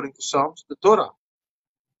good according to Psalms? The Torah.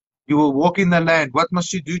 You will walk in the land. What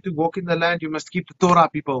must you do to walk in the land? You must keep the Torah,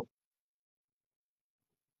 people.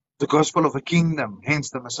 The gospel of a kingdom,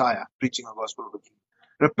 hence the Messiah, preaching a gospel of a kingdom.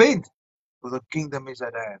 Repent, for the kingdom is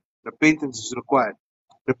at hand. Repentance is required.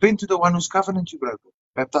 Repent to the one whose covenant you broke.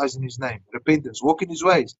 Baptize in his name. Repentance. Walk in his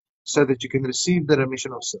ways so that you can receive the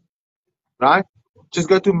remission of sin. Right? Just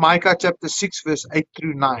go to Micah chapter 6, verse 8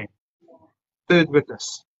 through 9. Third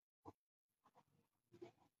witness.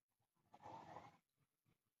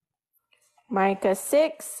 Micah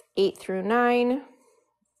 6, 8 through 9.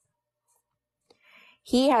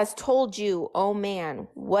 He has told you, O man,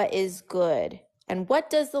 what is good. And what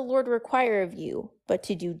does the Lord require of you, but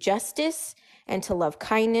to do justice and to love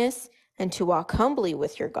kindness and to walk humbly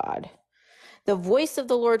with your God? The voice of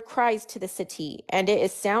the Lord cries to the city, and it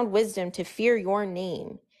is sound wisdom to fear your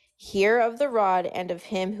name. Hear of the rod and of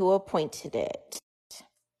him who appointed it.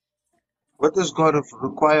 What does God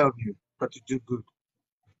require of you but to do good?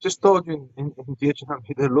 Just told you in Vietnam,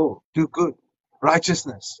 the law, do good,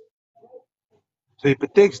 righteousness. So he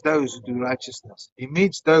protects those who do righteousness. He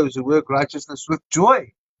meets those who work righteousness with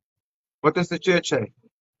joy. What does the church say?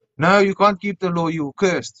 No, you can't keep the law, you're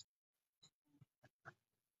cursed.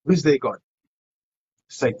 Who's their God?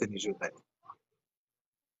 Satan is your name.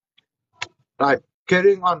 Right,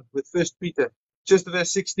 carrying on with 1 Peter, just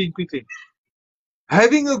verse 16 quickly.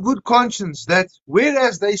 Having a good conscience that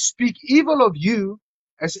whereas they speak evil of you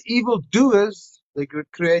as evildoers, they could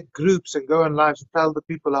create groups and go in lives and tell the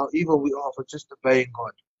people how evil we are for just obeying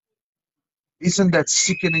God. Isn't that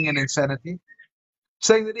sickening and insanity?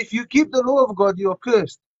 Saying that if you keep the law of God, you are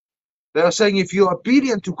cursed. They are saying if you are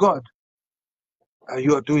obedient to God,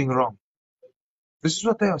 you are doing wrong. This is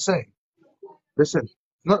what they are saying. Listen,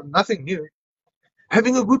 nothing new.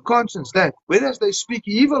 Having a good conscience that whereas they speak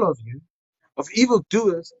evil of you, of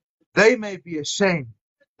evildoers, they may be ashamed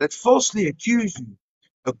that falsely accuse you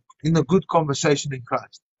in a good conversation in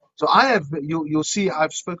Christ. So you'll see,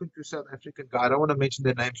 I've spoken to a South African guy. I don't want to mention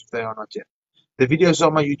their names if they are not yet. The videos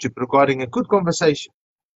on my YouTube regarding a good conversation.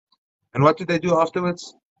 And what do they do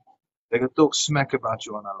afterwards? They can talk smack about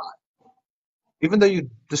you on a lie. Even though you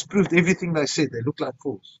disproved everything they said, they look like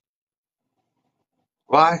fools.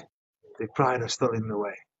 Why? Their pride is still in the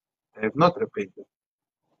way. They have not repented.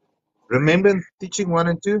 Remember teaching 1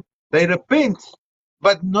 and 2? They repent,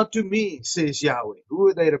 but not to me, says Yahweh. Who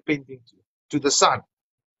are they repenting to? To the Son.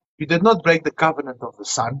 You did not break the covenant of the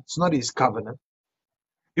Son. It's not his covenant.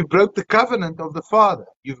 You broke the covenant of the Father.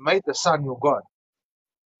 You've made the Son your God.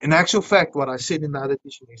 In actual fact, what I said in the other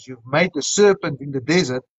teaching is you've made the serpent in the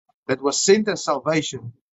desert that was sent as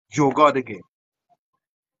salvation your God again.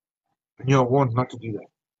 And you are warned not to do that.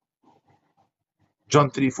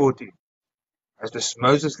 John 3:14. As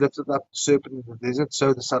Moses lifted up the serpent in the desert,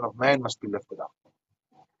 so the Son of Man must be lifted up.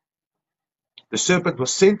 The serpent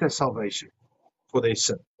was sent as salvation for their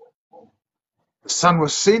sin. The Son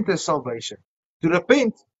was sent as salvation to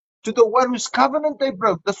repent to the one whose covenant they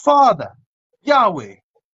broke, the Father, Yahweh.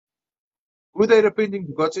 Who are they repenting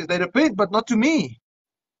to? God says they repent, but not to me.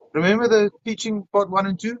 Remember the teaching part 1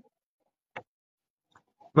 and 2? I'm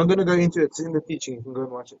not going to go into it. It's in the teaching. You can go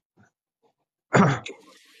and watch it.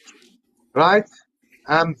 Right?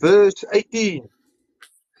 Verse 18.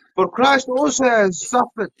 For Christ also has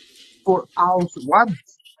suffered for ours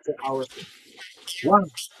once, for our sin.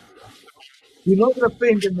 Once. Do not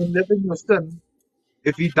repent and then live in your sin.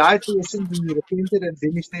 If he died for your sins and you repented and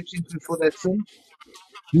then he steps into for that sin,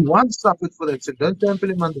 he once suffered for that sin. Don't trample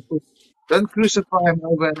him underfoot. Don't crucify him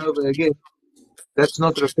over and over again. That's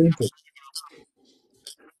not repented.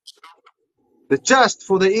 The just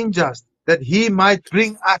for the unjust, that he might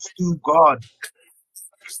bring us to God.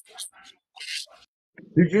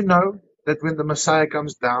 Did you know that when the Messiah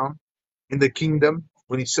comes down in the kingdom,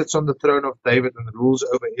 when he sits on the throne of David and rules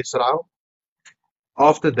over Israel,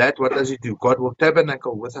 after that, what does he do? God will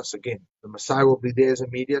tabernacle with us again. The Messiah will be there as a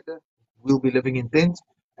mediator. We'll be living in tents.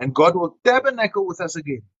 And God will tabernacle with us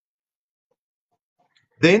again.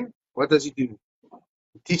 Then, what does he do?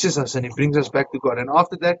 He teaches us and he brings us back to God. And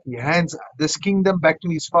after that, he hands this kingdom back to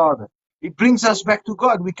his Father. He brings us back to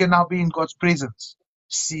God. We can now be in God's presence.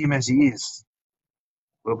 See him as he is.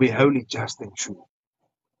 We'll be holy, just, and true.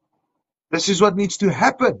 This is what needs to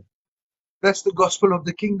happen. That's the gospel of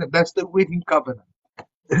the kingdom. That's the wedding covenant.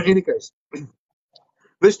 In any case,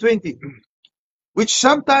 verse 20. Which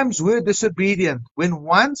sometimes were disobedient, when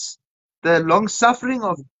once the long suffering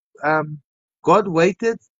of God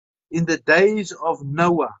waited in the days of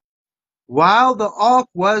Noah, while the ark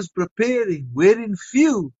was preparing, wherein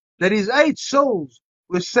few, that is 8 souls,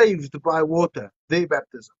 were saved by water, their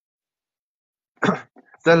baptism.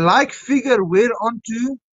 The like figure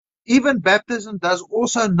whereunto even baptism does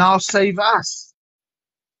also now save us,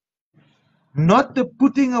 not the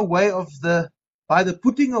putting away of by the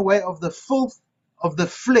putting away of the filth of the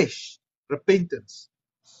flesh, repentance.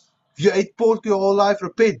 If you ate pork your whole life,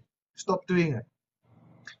 repent. Stop doing it.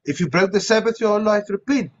 If you broke the Sabbath your whole life,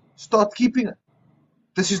 repent. Start keeping it.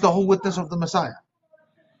 This is the whole witness of the Messiah.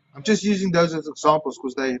 I'm just using those as examples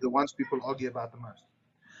because they're the ones people argue about the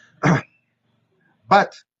most.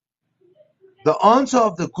 But the answer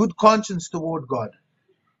of the good conscience toward God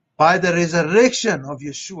by the resurrection of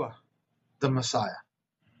Yeshua, the Messiah.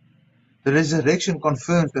 The resurrection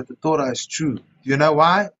confirms that the Torah is true. Do you know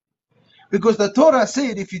why? Because the Torah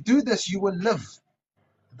said, if you do this, you will live.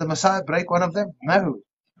 Did the Messiah break one of them? No.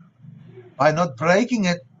 By not breaking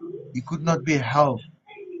it, he could not be held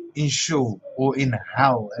in Sheol or in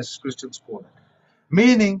hell, as Christians call it.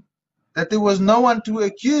 Meaning that there was no one to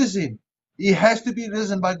accuse him He has to be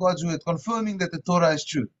risen by God's word, confirming that the Torah is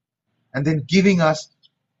true, and then giving us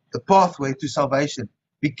the pathway to salvation.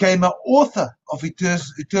 Became an author of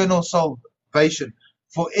eternal salvation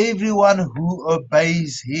for everyone who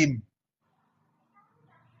obeys him.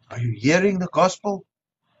 Are you hearing the gospel?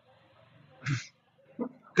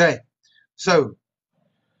 Okay, so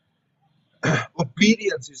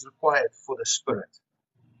obedience is required for the Spirit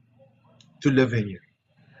to live in you.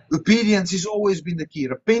 Obedience has always been the key.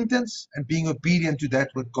 Repentance and being obedient to that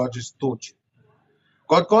what God just taught you.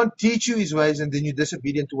 God can't teach you his ways and then you're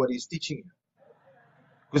disobedient to what he's teaching you.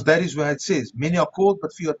 Because that is where it says, many are called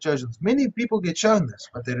but few are chosen. Many people get shown this,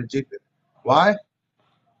 but they reject it. Why?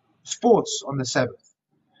 Sports on the Sabbath.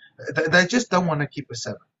 They just don't want to keep a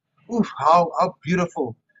Sabbath. Oof, how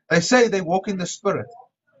beautiful. They say they walk in the Spirit.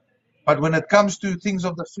 But when it comes to things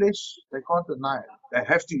of the flesh, they can't deny it. They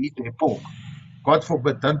have to eat their pork. God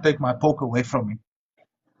forbid, don't take my pork away from me.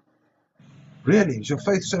 Really, is your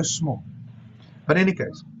faith so small? But in any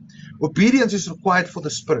case, obedience is required for the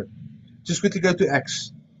Spirit. Just quickly go to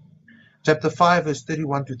Acts chapter 5, verse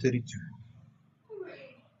 31 to 32.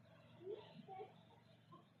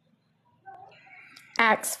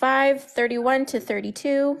 Acts 5:31 to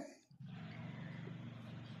 32.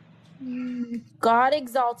 God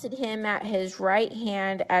exalted him at his right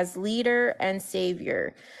hand as leader and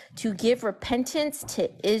savior, to give repentance to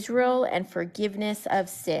Israel and forgiveness of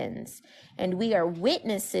sins. And we are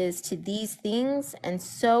witnesses to these things, and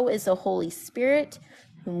so is the Holy Spirit,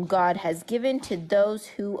 whom God has given to those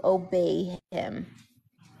who obey him.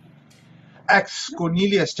 Acts,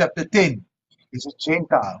 Cornelius chapter 10 is a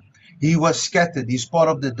Gentile. He was scattered. He's part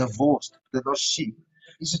of the divorced, the lost sheep.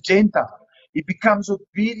 He's a Gentile. He becomes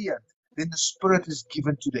obedient. Then the Spirit is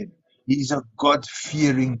given to them. He is a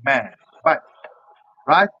God-fearing man. But,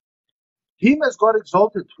 right? Him has God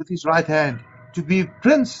exalted with his right hand to be a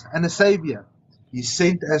prince and a savior. He's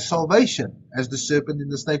sent as salvation, as the serpent in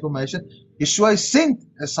the snake formation. Yeshua is sent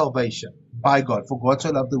as salvation by God. For God so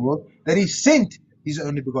loved the world that he sent his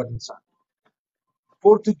only begotten Son.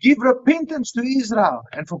 For to give repentance to Israel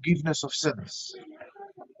and forgiveness of sins.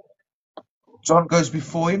 John goes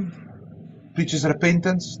before him, preaches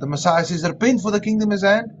repentance. The Messiah says, repent for the kingdom is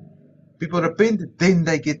at hand. People repent, then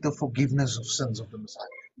they get the forgiveness of sins of the Messiah.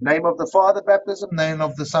 Name of the Father, baptism. Name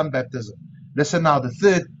of the Son, baptism. Listen now, the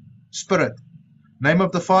third Spirit. Name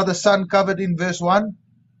of the Father, Son, covered in verse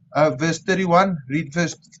 31. Read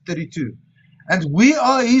verse 32. And we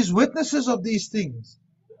are his witnesses of these things.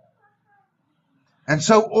 And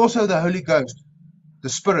so also the Holy Ghost, the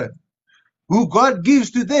Spirit, who God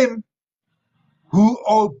gives to them who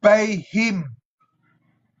obey him.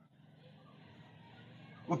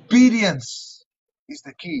 Obedience is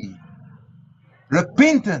the key.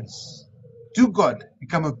 Repentance to God,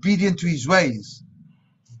 become obedient to his ways.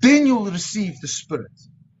 Then you'll receive the Spirit.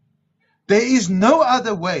 There is no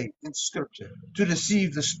other way in Scripture to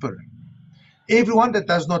receive the Spirit. Everyone that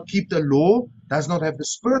does not keep the law, does not have the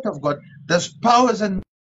Spirit of God, does powers and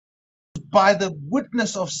by the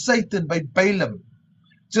witness of Satan, by Balaam.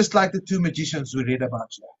 Just like the two magicians we read about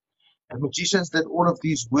here. The magicians did all of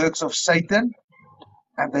these works of Satan,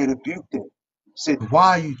 and they rebuked them. Said,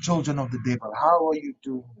 why are you children of the devil? How are you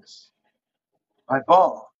doing this? By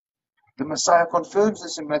Baal. The Messiah confirms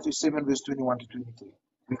this in Matthew 7, verse 21 to 23.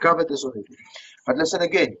 We covered this already. But listen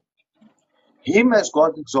again. Him has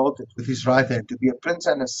God exalted with his right hand to be a prince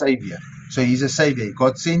and a savior. So he's a savior.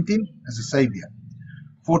 God sent him as a savior.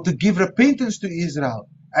 For to give repentance to Israel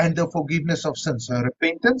and the forgiveness of sins. So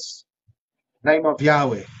repentance, name of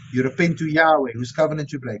Yahweh. You repent to Yahweh, whose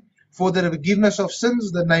covenant you break. For the forgiveness of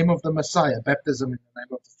sins, the name of the Messiah. Baptism in the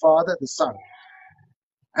name of the Father, the Son.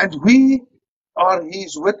 And we are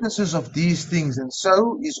his witnesses of these things. And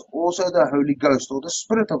so is also the Holy Ghost, or the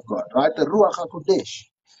Spirit of God, right? The Ruach HaKodesh,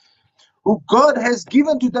 who God has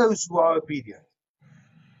given to those who are obedient.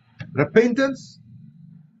 Repentance,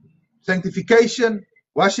 sanctification,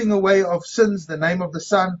 washing away of sins, the name of the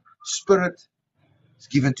Son, Spirit is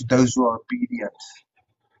given to those who are obedient.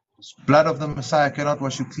 The blood of the Messiah cannot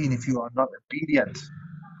wash you clean if you are not obedient.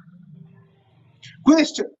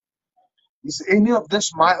 Question. Is any of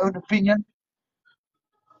this my own opinion?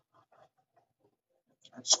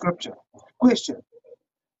 Scripture. Question.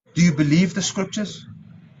 Do you believe the Scriptures?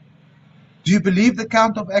 Do you believe the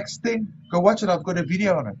count of Acts 10? Go watch it. I've got a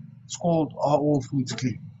video on it. It's called Are All Foods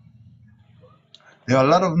Clean? There are a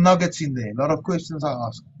lot of nuggets in there. A lot of questions I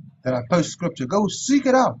ask that I post Scripture. Go seek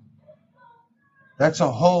it out. That's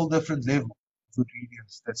a whole different level of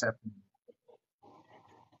obedience that's happening.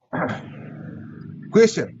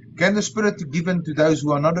 Question. Can the Spirit be given to those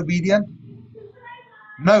who are not obedient?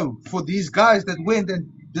 No. For these guys that went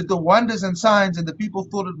and did the wonders and signs, and the people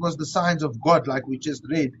thought it was the signs of God, like we just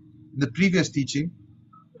read in the previous teaching.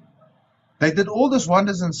 They did all these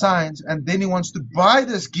wonders and signs, and then he wants to buy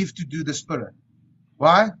this gift to do the Spirit.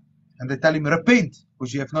 Why? And they tell him, repent,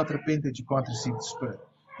 because you have not repented, you can't receive the Spirit.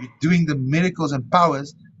 You're doing the miracles and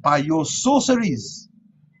powers by your sorceries.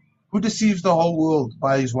 Who deceives the whole world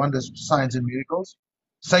by his wonders, signs, and miracles?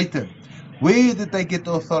 Satan. Where did they get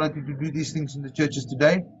the authority to do these things in the churches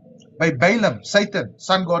today? By Balaam, Satan,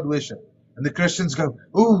 sun god worship. And the Christians go,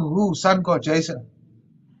 ooh, sun god, Jason.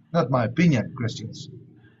 Not my opinion, Christians.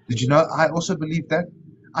 Did you know I also believe that?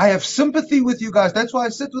 I have sympathy with you guys. That's why I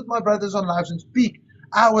sit with my brothers on lives and speak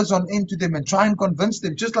hours on end to them and try and convince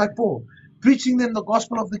them, just like Paul. Preaching them the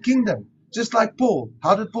gospel of the kingdom, just like Paul.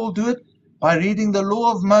 How did Paul do it? By reading the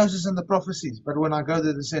law of Moses and the prophecies. But when I go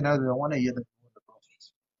there, they say, no, they don't want to hear the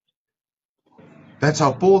prophets. That's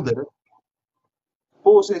how Paul did it.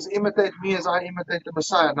 Paul says, imitate me as I imitate the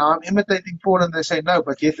Messiah. Now I'm imitating Paul and they say no,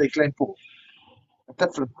 but yet they claim Paul. A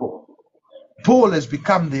different Paul. Paul has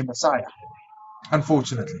become the Messiah,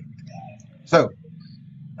 unfortunately. So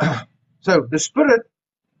the Spirit,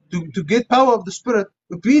 to get power of the Spirit,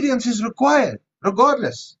 obedience is required,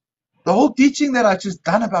 regardless. The whole teaching that I just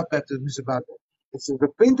done about baptism is about that. It's a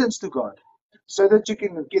repentance to God, so that you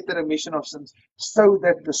can get the remission of sins, so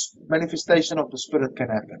that the manifestation of the Spirit can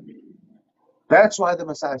happen. That's why the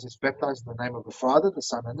Messiah is baptized in the name of the Father, the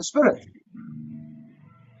Son, and the Spirit.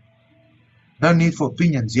 No need for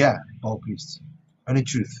opinions, Paul priests. Only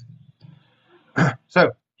truth.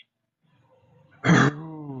 So,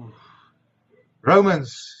 Romans,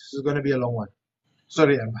 this is going to be a long one.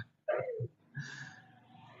 Sorry, Emma.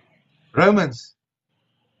 Romans,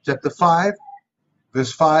 chapter 5,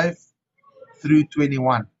 verse 5 through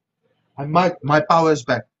 21. My power is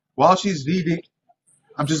back. While she's reading,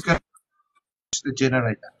 I'm just going to push the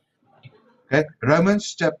generator. Okay,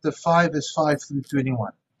 Romans chapter 5, verse 5 through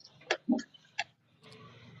 21.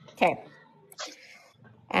 Okay.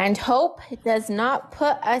 And hope does not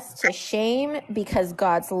put us to shame, because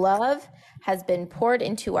God's love has been poured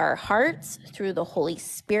into our hearts through the Holy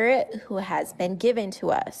Spirit who has been given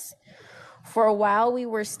to us. For while we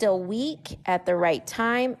were still weak, at the right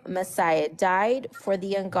time, Messiah died for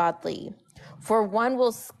the ungodly. For one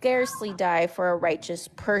will scarcely die for a righteous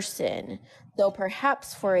person, though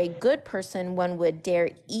perhaps for a good person one would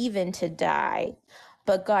dare even to die.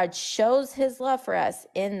 But God shows his love for us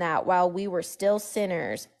in that while we were still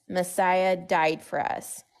sinners, Messiah died for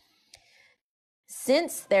us.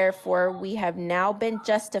 Since, therefore, we have now been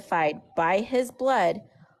justified by his blood,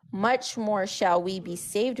 much more shall we be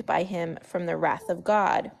saved by him from the wrath of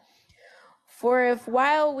God. For if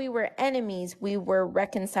while we were enemies we were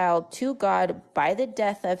reconciled to God by the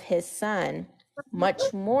death of his Son, much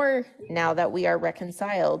more, now that we are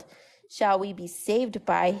reconciled, shall we be saved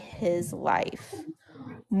by his life.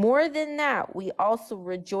 More than that, we also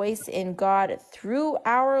rejoice in God through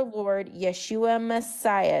our Lord Yeshua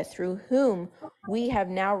Messiah, through whom we have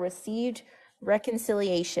now received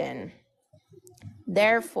reconciliation.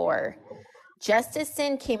 Therefore, just as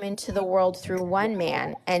sin came into the world through one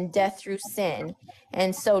man, and death through sin,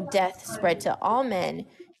 and so death spread to all men,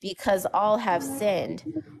 because all have sinned.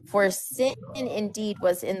 For sin indeed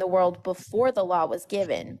was in the world before the law was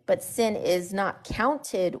given, but sin is not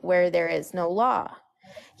counted where there is no law.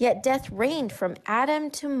 Yet death reigned from Adam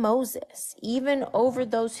to Moses, even over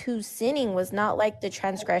those whose sinning was not like the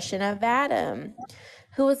transgression of Adam,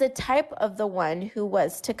 who was a type of the one who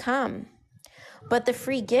was to come. But the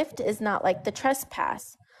free gift is not like the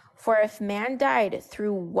trespass. For if man died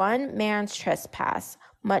through one man's trespass,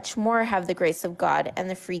 much more have the grace of God and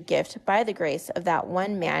the free gift by the grace of that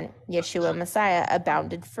one man, Yeshua Messiah,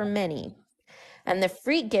 abounded for many. And the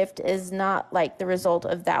free gift is not like the result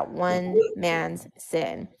of that one man's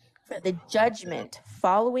sin. For the judgment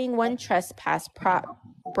following one trespass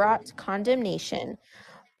brought condemnation,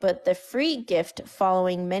 but the free gift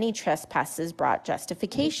following many trespasses brought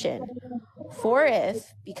justification. For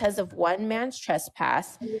if, because of one man's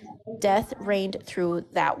trespass, death reigned through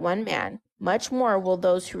that one man, much more will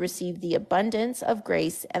those who receive the abundance of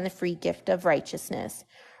grace and the free gift of righteousness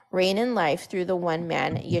reign in life through the one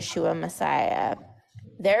man, Yeshua Messiah.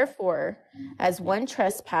 Therefore, as one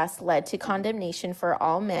trespass led to condemnation for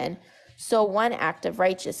all men, so one act of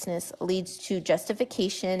righteousness leads to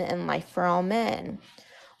justification and life for all men.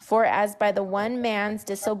 For as by the one man's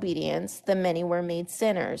disobedience the many were made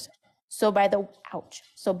sinners, so by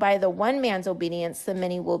the one man's obedience the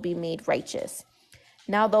many will be made righteous.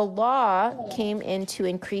 Now the law came in to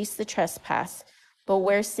increase the trespass, but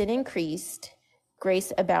where sin increased,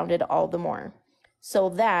 grace abounded all the more, so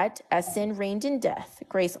that, as sin reigned in death,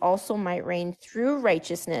 grace also might reign through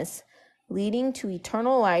righteousness, leading to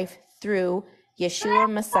eternal life through Yeshua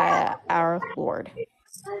Messiah, our Lord.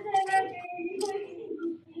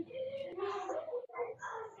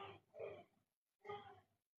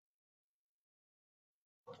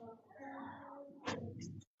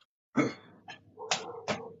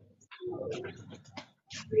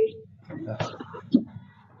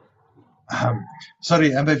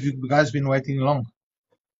 Sorry, Amber, have you guys been waiting long?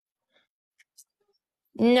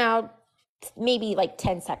 Now, maybe like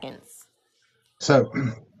 10 seconds. So,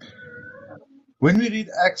 when we read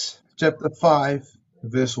Acts chapter 5,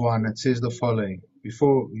 verse 1, it says the following.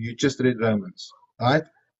 Before you just read Romans, right?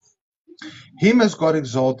 Him has God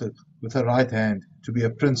exalted with a right hand to be a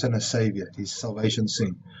prince and a savior, his salvation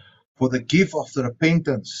sing. For the gift of the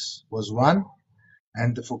repentance was one,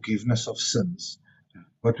 and the forgiveness of sins.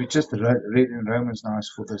 What we just read in Romans now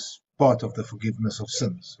is for this part of the forgiveness of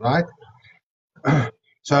sins, right?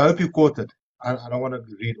 So I hope you caught it. I don't want to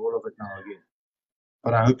read all of it now again,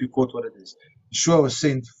 but I hope you caught what it is. Yeshua was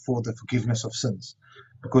sent for the forgiveness of sins,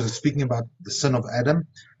 because it's speaking about the sin of Adam,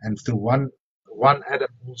 and through one Adam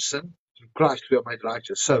all sin, through Christ we are made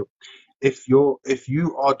righteous. So if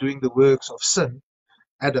you are doing the works of sin,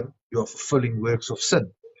 Adam, you are fulfilling works of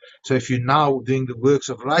sin. So if you're now doing the works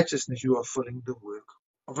of righteousness, you are fulfilling the work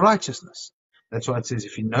of righteousness. That's why it says,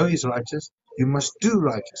 if you know he's righteous, you must do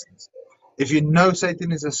righteousness. If you know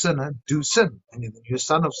Satan is a sinner, do sin, and you're a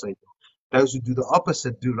son of Satan. Those who do the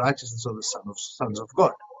opposite do righteousness, are the sons of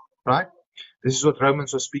God. Right? This is what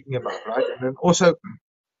Romans was speaking about, right? And then also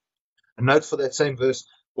a note for that same verse,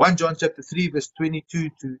 1 John chapter 3, verse 22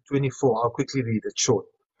 to 24. I'll quickly read it short.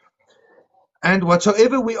 And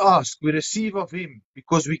whatsoever we ask, we receive of him,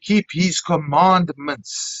 because we keep his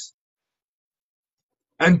commandments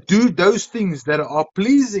and do those things that are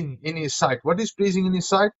pleasing in his sight. What is pleasing in his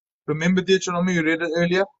sight? Remember Deuteronomy, you read it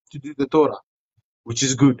earlier, to do the Torah, which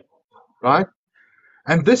is good, right?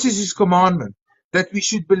 And this is his commandment, that we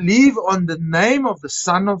should believe on the name of the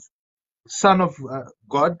Son of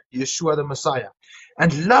God, Yeshua the Messiah,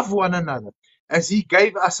 and love one another as he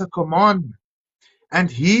gave us a commandment. And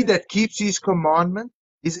he that keeps his commandment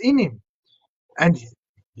is in him, and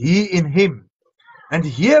he in him. And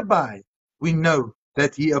hereby we know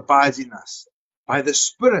that he abides in us, by the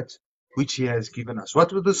Spirit which he has given us.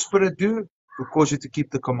 What will the Spirit do? It will cause you to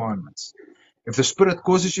keep the commandments. If the Spirit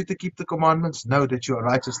causes you to keep the commandments, know that you are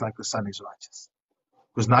righteous like the Son is righteous.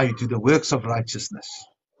 Because now you do the works of righteousness.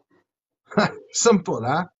 Simple,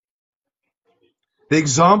 huh? The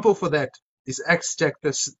example for that is Acts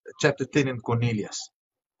chapter 10 in Cornelius.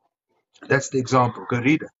 That's the example. Go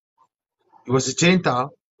read it. He was a Gentile,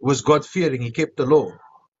 he was God-fearing, he kept the law.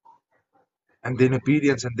 And then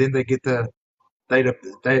obedience, and then they get so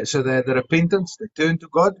they had the repentance, they turn to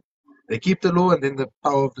God, they keep the law, and then the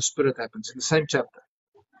power of the Spirit happens in the same chapter.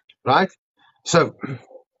 Right? So,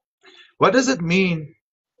 what does it mean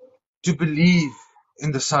to believe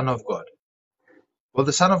in the Son of God? Well,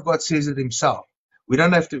 the Son of God says it himself. We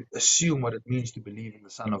don't have to assume what it means to believe in the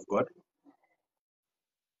Son of God.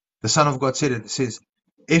 The Son of God said it. It says,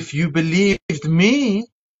 if you believed me,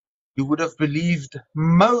 you would have believed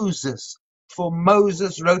Moses, for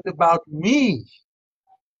Moses wrote about me.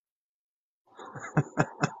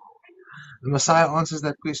 The Messiah answers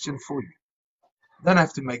that question for you. You don't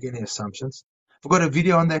have to make any assumptions. I've got a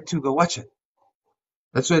video on that too. Go watch it.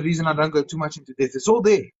 That's the reason I don't go too much into depth. It's all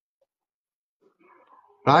there.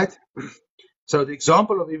 Right? So the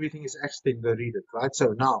example of everything is Acts 10. Go read it. Right?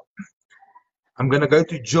 So now, I'm going to go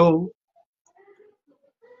to Joel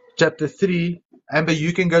chapter 3. Amber,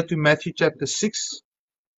 you can go to Matthew chapter 6,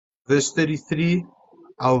 verse 33.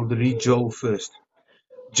 I'll read Joel first.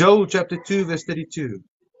 Joel chapter 2, verse 32.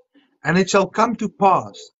 And it shall come to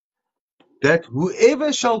pass that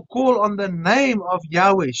whoever shall call on the name of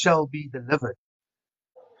Yahweh shall be delivered.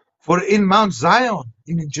 For in Mount Zion,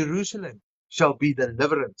 in Jerusalem, shall be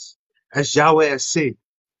deliverance, as Yahweh has said.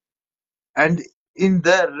 And in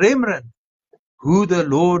the remnant, who the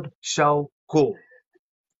Lord shall call.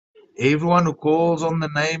 Everyone who calls on the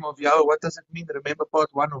name of Yahweh, what does it mean? Remember part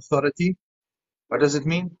 1, authority. What does it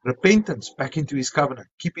mean? Repentance, back into his covenant.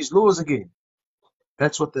 Keep his laws again.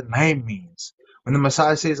 That's what the name means. When the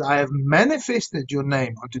Messiah says, I have manifested your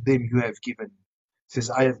name unto them you have given me. He says,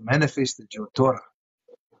 I have manifested your Torah.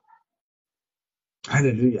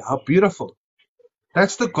 Hallelujah. How beautiful.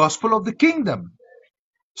 That's the gospel of the kingdom.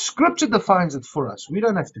 Scripture defines it for us. We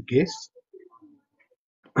don't have to guess.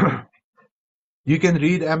 You can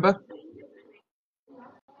read, Amber.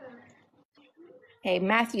 Okay,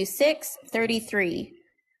 Matthew 6:33.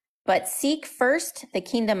 But seek first the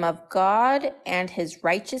kingdom of God and his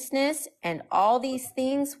righteousness, and all these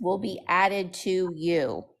things will be added to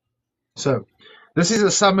you. So, this is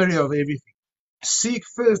a summary of everything. Seek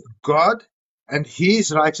first God and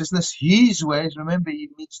his righteousness, his ways. Remember, he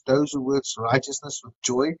means those who works righteousness with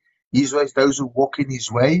joy. His ways, those who walk in his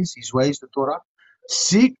ways, the Torah.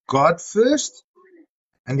 Seek God first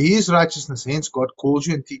and his righteousness. Hence, God calls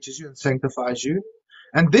you and teaches you and sanctifies you.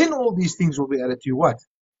 And then all these things will be added to you. What?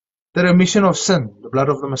 The remission of sin, the blood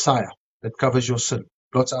of the Messiah that covers your sin,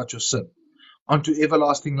 blots out your sin, unto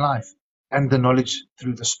everlasting life, and the knowledge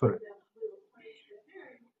through the Spirit.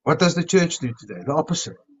 What does the church do today? The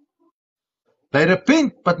opposite. They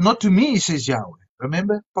repent, but not to me, says Yahweh.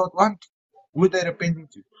 Remember part 1? Who are they repenting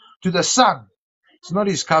to? To the Son. It's not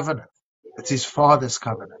his covenant. It's his Father's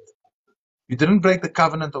covenant. You didn't break the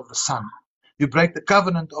covenant of the Son. You break the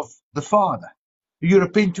covenant of the Father. You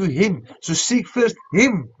repent to him. So seek first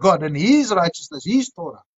him, God, and his righteousness, his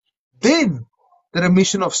Torah. Then the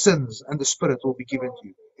remission of sins and the Spirit will be given to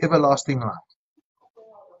you. Everlasting life.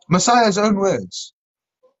 Messiah's own words.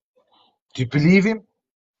 Do you believe him?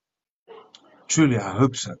 Truly, I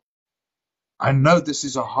hope so. I know this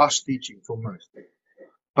is a harsh teaching for most,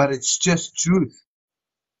 but it's just truth.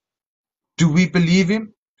 Do we believe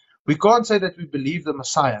him? We can't say that we believe the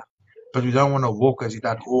Messiah, but we don't want to walk as he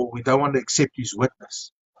done, or we don't want to accept his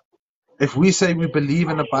witness. If we say we believe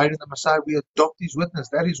and abide in the Messiah, we adopt his witness.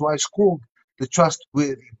 That is why it's called the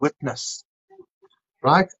trustworthy witness.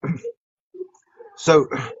 Right? So,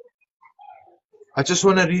 I just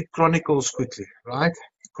want to read Chronicles quickly. Right?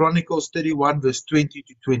 Chronicles 31 verse 20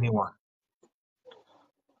 to 21.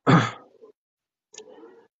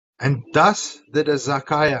 And thus did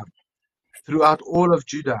Hezekiah throughout all of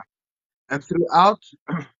Judah, and throughout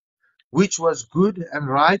which was good and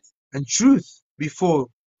right and truth before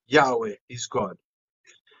Yahweh his God.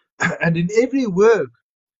 And in every work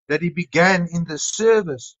that he began in the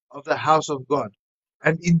service of the house of God,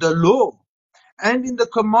 and in the law, and in the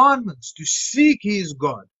commandments to seek his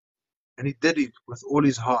God. And he did it with all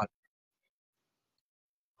his heart.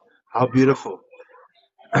 How beautiful.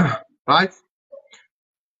 Right?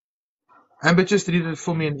 Amber, just read it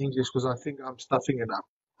for me in English because I think I'm stuffing it up.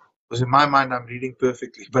 Because in my mind I'm reading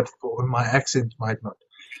perfectly, but for my accent might not.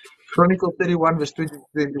 Chronicles 31 verse 20 to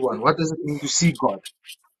 21. What does it mean to seek God?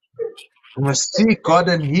 We must seek God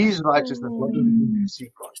and his righteousness. What does it mean to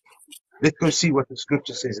seek God? Let's go see what the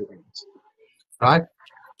scripture says it means. Right?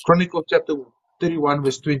 Chronicles chapter 31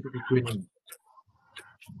 verse 20 to 21.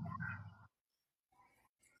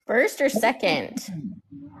 First or second?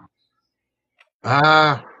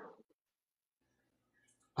 I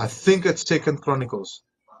think it's Second Chronicles.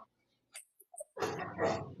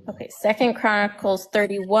 Okay, Second Chronicles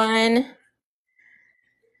 31.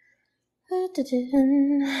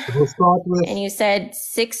 We'll start with. And you said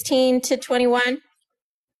 16 to 21?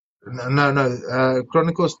 No.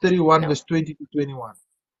 Chronicles 31 verse 20 to 21.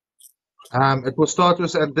 It will start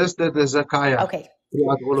with, and this did Hezekiah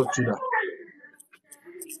throughout all of Judah.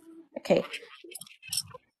 Okay.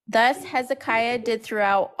 Thus Hezekiah did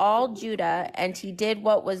throughout all Judah, and he did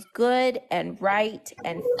what was good and right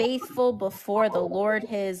and faithful before the Lord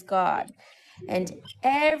his God. And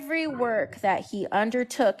every work that he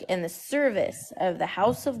undertook in the service of the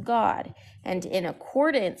house of God, and in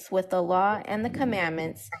accordance with the law and the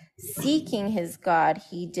commandments, seeking his God,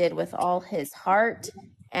 he did with all his heart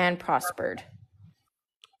and prospered.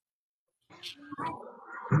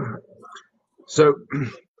 So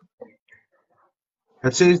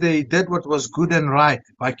it says that he did what was good and right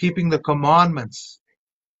by keeping the commandments.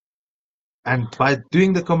 And by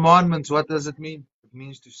doing the commandments, what does it mean? It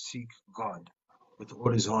means to seek God with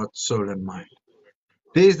all his heart, soul, and mind.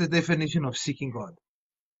 There's the definition of seeking God.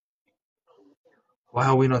 Why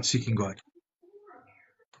are we not seeking God?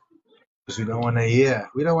 Because we don't want to hear.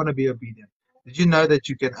 We don't want to be obedient. Did you know that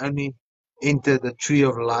you can only enter the tree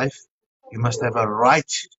of life? You must have a right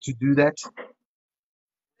to do that.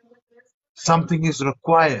 Something is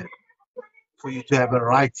required for you to have a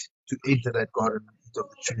right to enter that garden of the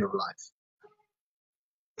tree of life.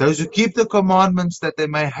 Those who keep the commandments, that they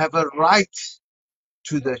may have a right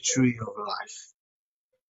to the tree of life.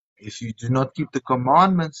 If you do not keep the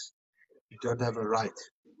commandments, you don't have a right.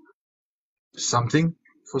 Something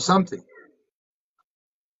for something.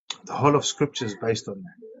 The whole of Scripture is based on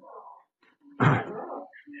that.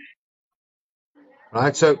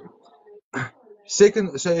 Right? So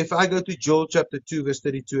if I go to Joel chapter 2, verse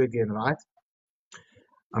 32 again, right?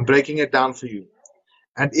 I'm breaking it down for you.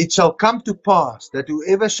 And it shall come to pass that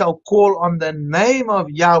whoever shall call on the name of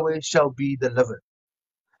Yahweh shall be delivered.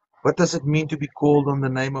 What does it mean to be called on the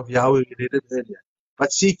name of Yahweh? We read it earlier.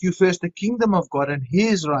 but seek you first the kingdom of God and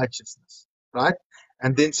His righteousness. Right?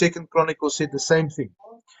 And then 2 Chronicles said the same thing.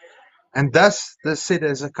 And thus this said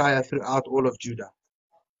Hezekiah throughout all of Judah,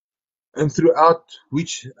 and throughout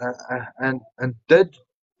which and did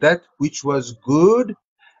that which was good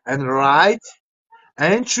and right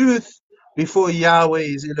and truth before Yahweh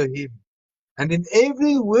his Elohim. And in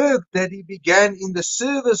every work that he began in the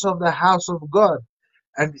service of the house of God,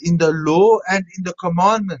 and in the law and in the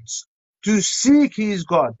commandments, to seek his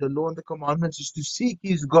God. The law and the commandments is to seek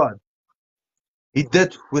his God. He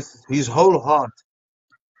did with his whole heart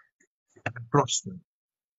and prospered.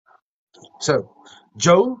 So,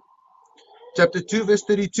 Joel chapter 2 verse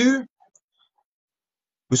 32,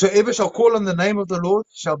 whosoever shall call on the name of the Lord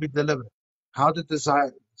shall be delivered. How did this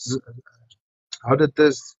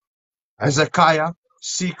Hezekiah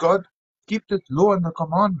seek God? Keep the law and the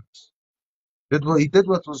commandments. He did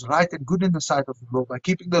what was right and good in the sight of the Lord by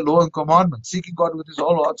keeping the law and commandments, seeking God with his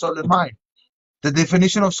whole heart, soul, and mind. The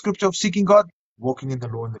definition of scripture of seeking God, walking in the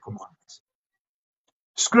law and the commandments.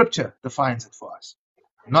 Scripture defines it for us,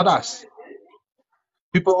 not us.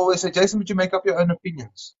 People always say, Jason, would you make up your own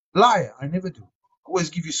opinions? Liar, I never do. I always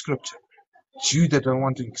give you scripture. It's you that don't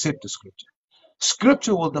want to accept the scripture.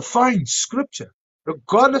 Scripture will define scripture,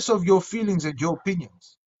 regardless of your feelings and your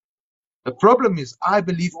opinions. The problem is, I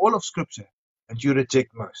believe all of scripture, and you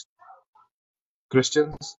reject most.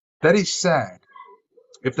 Christians, that is sad.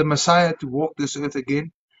 If the Messiah had to walk this earth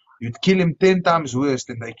again, you'd kill him 10 times worse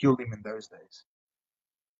than they killed him in those days.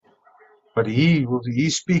 But he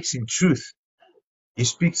speaks in truth. He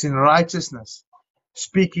speaks in righteousness,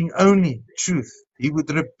 speaking only truth. He would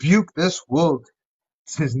rebuke this world.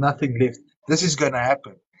 There's nothing left. This is going to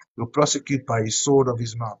happen. He'll prosecute by his sword of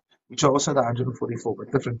his mouth, which are also the 144,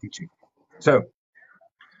 but different teaching. So,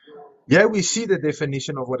 yeah, we see the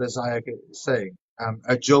definition of what Isaiah is saying.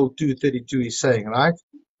 Joel 2:32 is saying, right?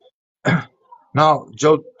 Now,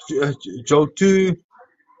 Joel 2,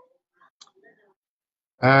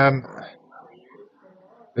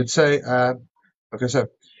 let's say, okay, so,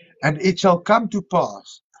 and it shall come to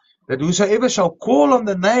pass that whosoever shall call on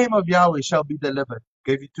the name of Yahweh shall be delivered.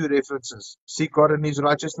 Gave you 2 references. Seek God and his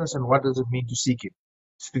righteousness, and what does it mean to seek him?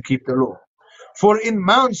 It's to keep the law. For in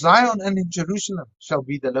Mount Zion and in Jerusalem shall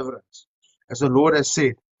be deliverance, as the Lord has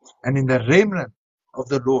said, and in the remnant of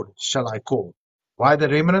the Lord shall I call. Why the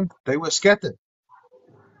remnant? They were scattered.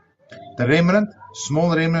 The remnant,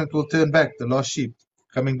 small remnant, will turn back, the lost sheep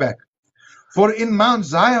coming back. For in Mount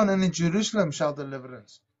Zion and in Jerusalem shall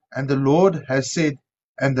deliverance, and the Lord has said,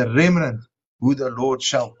 and the remnant who the Lord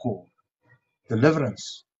shall call.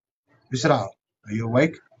 Deliverance. Israel, are you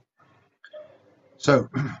awake? So,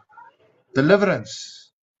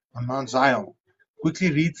 deliverance on Mount Zion.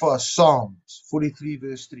 Quickly read for us Psalms 43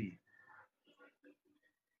 verse 3.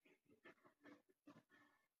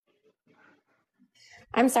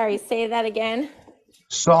 I'm sorry, say that again.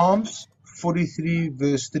 Psalms 43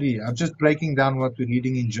 verse 3. I'm just breaking down what we're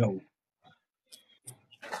reading in Joel.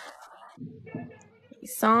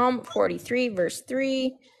 Psalm 43, verse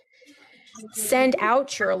 3. Send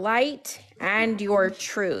out your light and your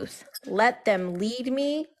truth. Let them lead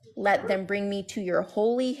me. Let them bring me to your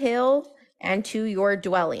holy hill and to your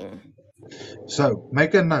dwelling. So,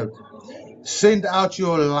 make a note. Send out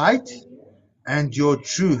your light and your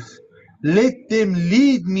truth. Let them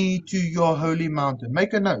lead me to your holy mountain.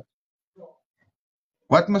 Make a note.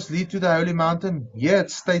 What must lead to the holy mountain? Here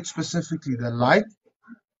it states specifically the light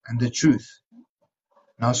and the truth.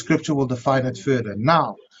 Now scripture will define it further.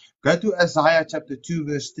 Now, go to Isaiah chapter 2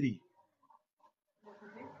 verse 3.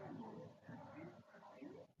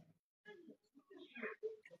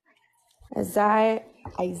 Isaiah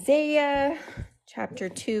chapter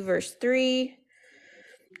 2, verse 3.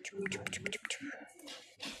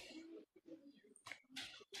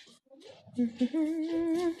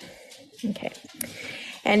 Okay.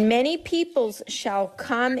 And many peoples shall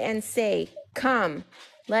come and say, Come,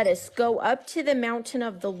 let us go up to the mountain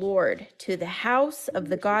of the Lord, to the house of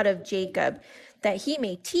the God of Jacob, that he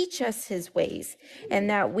may teach us his ways, and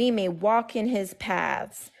that we may walk in his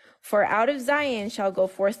paths. For out of Zion shall go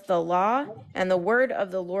forth the law and the word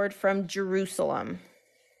of the Lord from Jerusalem.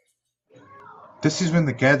 This is when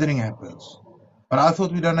the gathering happens. But I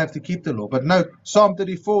thought we don't have to keep the law. But no, Psalm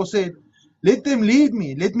 34 said, let them lead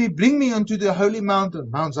me, let me bring me unto the holy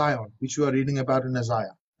mountain, Mount Zion, which we are reading about in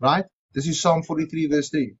Isaiah. Right? This is Psalm 43 verse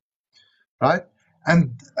 3. Right?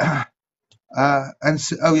 And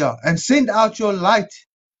send out your light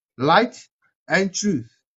and truth.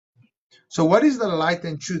 So what is the light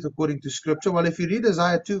and truth according to scripture? Well, if you read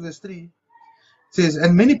Isaiah 2 verse 3, it says,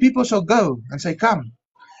 and many people shall go and say, Come,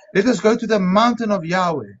 let us go to the mountain of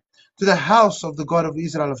Yahweh, to the house of the God of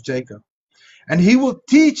Israel of Jacob. And he will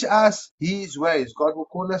teach us his ways. God will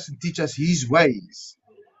call us and teach us his ways.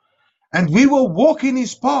 And we will walk in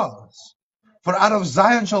his paths. For out of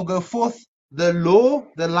Zion shall go forth the law,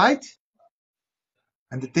 the light,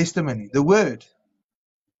 and the testimony, the word,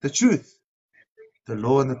 the truth, the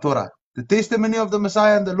law and the Torah, the testimony of the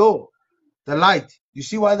Messiah and the law, the light. You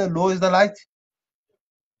see why the law is the light?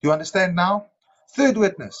 Do you understand now? Third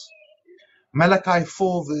witness, Malachi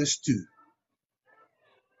 4 verse 2.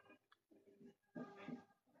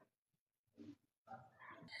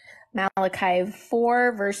 Malachi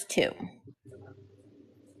 4 verse 2.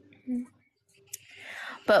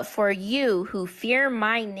 But for you who fear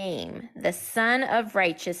my name, the Son of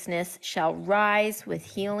Righteousness shall rise with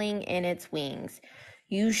healing in its wings.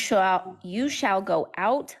 You shall go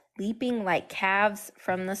out leaping like calves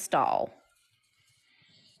from the stall.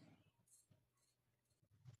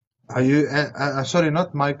 Are you, sorry,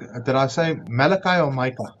 not Mike. Did I say Malachi or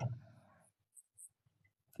Micah?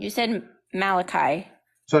 You said Malachi.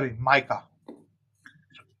 Sorry, Micah.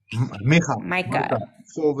 Micah.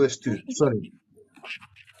 4 verse 2. Sorry.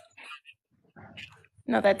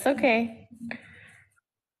 No, that's okay.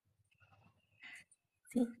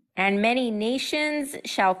 And many nations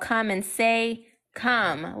shall come and say,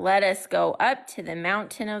 Come, let us go up to the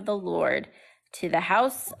mountain of the Lord, to the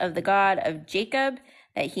house of the God of Jacob,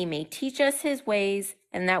 that he may teach us his ways,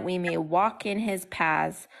 and that we may walk in his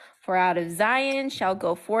paths. For out of Zion shall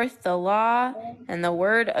go forth the law and the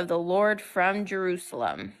word of the Lord from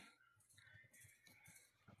Jerusalem.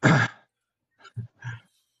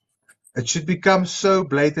 It should become so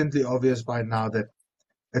blatantly obvious by now that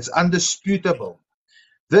it's undisputable.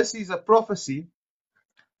 This is a prophecy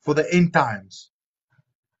for the end times.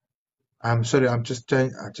 I'm sorry, I'm just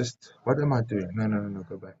changing. What am I doing? No,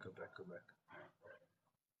 go back.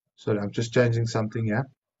 Sorry, I'm just changing something here.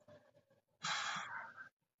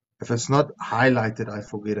 If it's not highlighted, I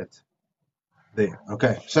forget it. There,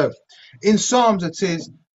 okay. So, in Psalms it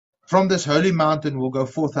says, from this holy mountain will go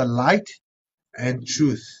forth a light and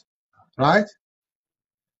truth. Right?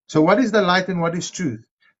 So what is the light and what is truth?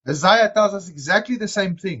 Isaiah tells us exactly the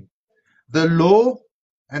same thing. The law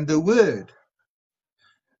and the word.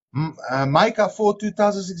 Micah 4:2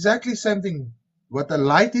 tells us exactly the same thing. What the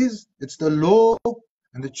light is, it's the law,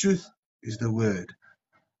 and the truth is the word.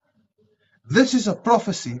 This is a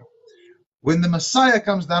prophecy when the Messiah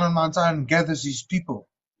comes down on Mount Zion and gathers his people.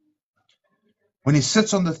 When he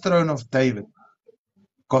sits on the throne of David,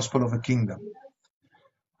 gospel of a kingdom.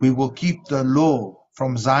 We will keep the law.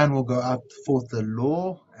 From Zion will go out forth the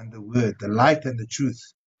law and the word, the light and the truth.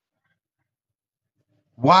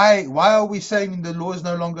 Why are we saying the law is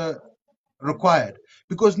no longer required?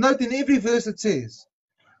 Because note in every verse it says,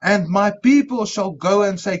 and my people shall go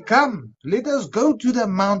and say, come, let us go to the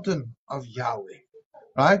mountain of Yahweh,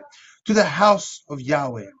 right? To the house of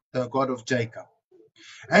Yahweh, the God of Jacob.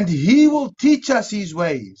 And he will teach us his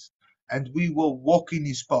ways, and we will walk in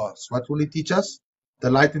his paths. What will he teach us? The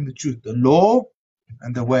light and the truth, the law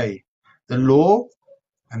and the way, the law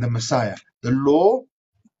and the Messiah. The law,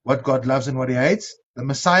 what God loves and what he hates. The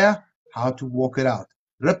Messiah, how to walk it out.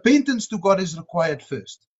 Repentance to God is required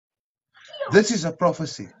first. This is a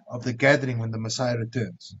prophecy of the gathering when the Messiah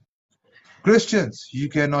returns. Christians, you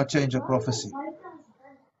cannot change a prophecy.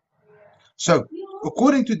 So,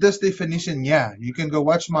 according to this definition, yeah, you can go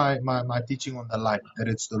watch my teaching on the light, that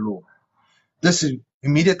it's the law. This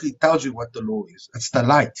immediately tells you what the law is. It's the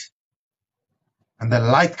light. And the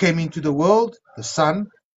light came into the world, the Son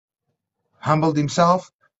humbled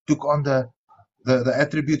himself, took on the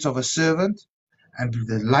attributes of a servant, and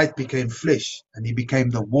the light became flesh, and he became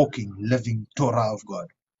the walking, living Torah of God.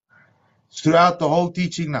 Throughout the whole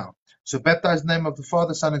teaching now. So baptize in the name of the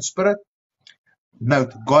Father, Son, and Spirit.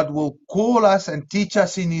 Note, God will call us and teach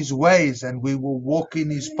us in his ways, and we will walk in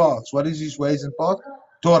his paths. What is his ways and paths?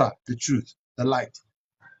 Torah, the truth, the light.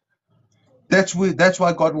 That's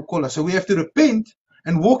why God will call us. So we have to repent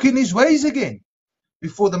and walk in his ways again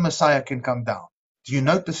before the Messiah can come down. Do you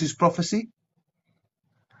note this is prophecy?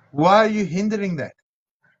 Why are you hindering that?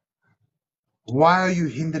 Why are you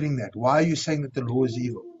hindering that? Why are you saying that the law is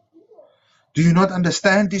evil? Do you not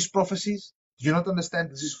understand these prophecies? Do you not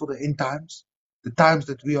understand this is for the end times? The times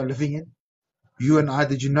that we are living in? You and I,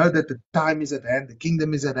 did you know that the time is at hand? The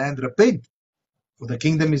kingdom is at hand. Repent, for the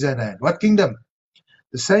kingdom is at hand. What kingdom?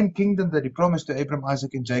 The same kingdom that he promised to Abraham,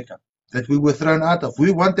 Isaac, and Jacob, that we were thrown out of.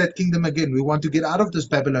 We want that kingdom again. We want to get out of this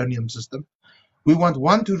Babylonian system. We want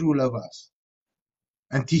one to rule over us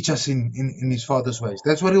and teach us in his Father's ways.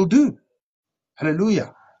 That's what he'll do.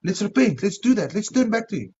 Hallelujah. Let's repent. Let's do that. Let's turn back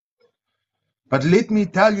to him. But let me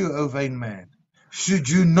tell you, O vain man, should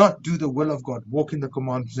you not do the will of God, walk in the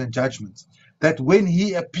commandments and judgments, that when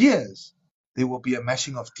he appears, there will be a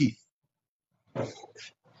gnashing of teeth.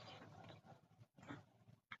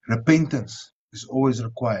 Repentance is always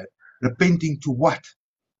required. Repenting to what?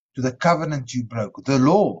 To the covenant you broke, the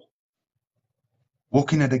law.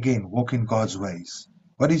 Walk in it again, walk in God's ways.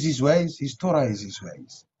 What is his ways? His Torah is his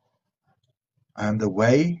ways. I am the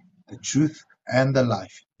way, the truth, and the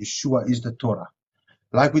life. Yeshua is the Torah.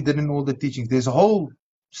 Like we did in all the teachings. There's a whole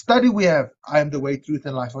study we have, I am the way, truth,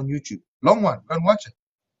 and life on YouTube. Long one. Go and watch it.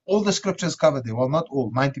 All the scriptures covered there. Well, not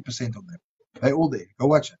all, 90% of them. They're all there. Go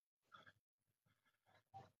watch it.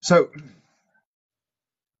 So,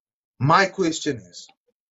 my question is,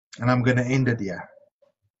 and I'm going to end it here.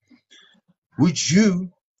 Would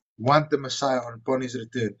you want the Messiah upon his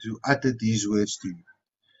return to utter these words to you?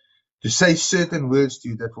 To say certain words to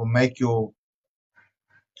you that will make your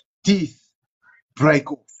teeth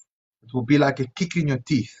break off. It will be like a kick in your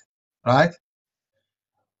teeth, right?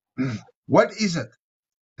 What is it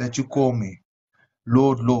that you call me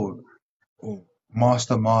Lord, Lord, or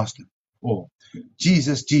Master, Master, or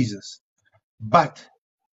Jesus, Jesus, but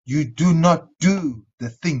you do not do the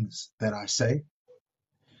things that I say?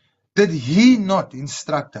 Did he not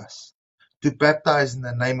instruct us to baptize in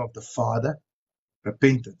the name of the Father,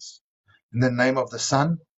 repentance, in the name of the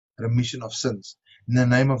Son, remission of sins, in the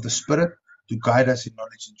name of the Spirit, to guide us in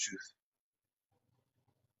knowledge and truth?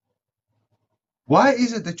 Why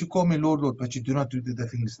is it that you call me Lord, Lord, but you do not do the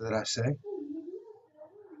things that I say?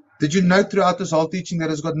 Did you know throughout this whole teaching that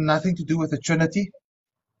it's got nothing to do with the Trinity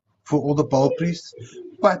for all the Baal priests?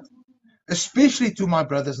 But especially to my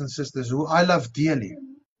brothers and sisters who I love dearly,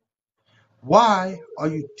 why are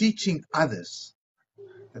you teaching others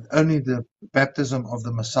that only the baptism of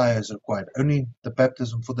the Messiah is required, only the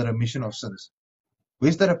baptism for the remission of sins?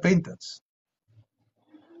 Where's the repentance?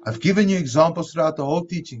 I've given you examples throughout the whole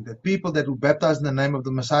teaching that people that were baptized in the name of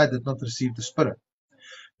the Messiah did not receive the Spirit.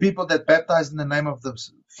 People that baptized in the name of the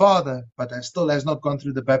Father, but still has not gone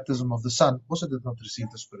through the baptism of the Son, also did not receive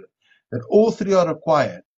the Spirit. That all three are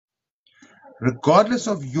required. Regardless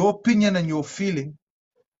of your opinion and your feeling,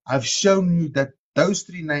 I've shown you that those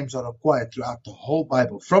three names are required throughout the whole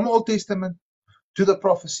Bible, from Old Testament to the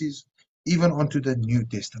prophecies, even onto the New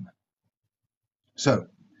Testament. So,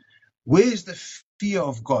 where is the fear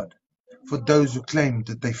of God for those who claim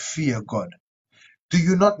that they fear God? Do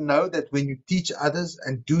you not know that when you teach others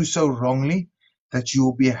and do so wrongly, that you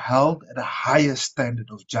will be held at a higher standard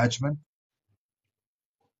of judgment?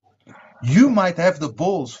 You might have the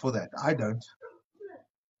balls for that. I don't.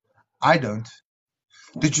 I don't.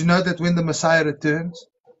 Did you know that when the Messiah returns,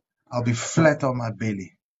 I'll be flat on my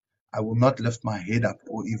belly? I will not lift my head up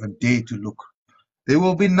or even dare to look. There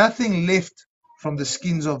will be nothing left from the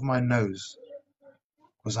skins of my nose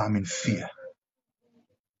because I'm in fear.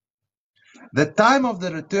 The time of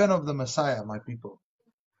the return of the Messiah, my people,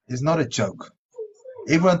 is not a joke.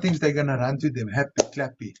 Everyone thinks they're going to run to them happy,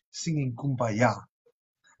 clappy, singing kumbaya.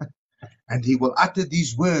 And he will utter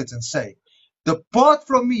these words and say, "Depart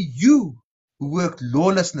from me, you who worked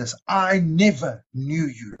lawlessness. I never knew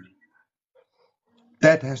you."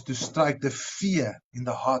 That has to strike the fear in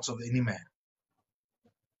the hearts of any man.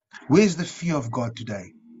 Where's the fear of God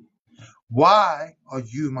today? Why are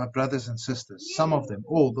you, my brothers and sisters, some of them,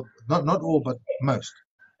 not all, but most,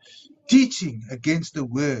 teaching against the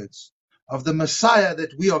words of the Messiah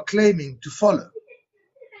that we are claiming to follow,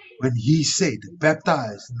 when he said,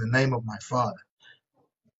 "Baptize in the name of my Father,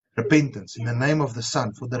 repentance, in the name of the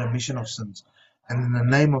Son for the remission of sins, and in the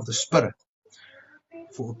name of the Spirit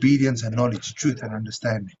for obedience and knowledge, truth and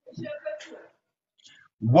understanding"?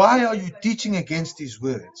 Why are you teaching against these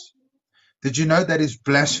words? Did you know that is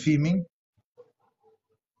blaspheming?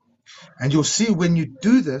 And you'll see when you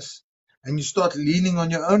do this and you start leaning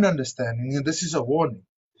on your own understanding, and this is a warning,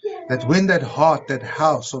 that when that heart, that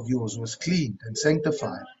house of yours was cleaned and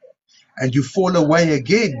sanctified, and you fall away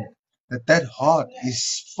again, that heart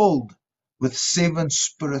is filled with 7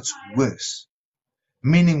 spirits worse.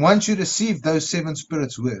 Meaning once you receive those 7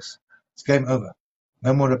 spirits worse, it's game over.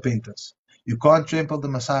 No more repentance. You can't trample the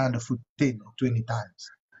Messiah underfoot 10 or 20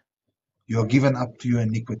 times. You are given up to your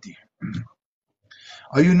iniquity.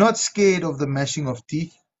 Are you not scared of the gnashing of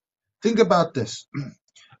teeth? Think about this.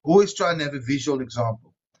 Always try and have a visual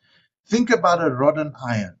example. Think about a rod and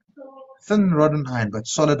iron. Thin rod and iron, but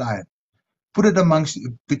solid iron. Put it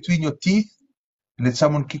between your teeth and let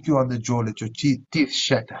someone kick you on the jaw, let your teeth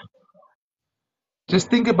shatter. Just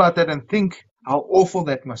think about that and think how awful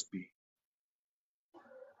that must be.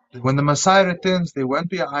 When the Messiah returns, there won't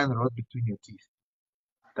be an iron rod between your teeth.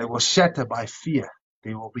 They will shatter by fear.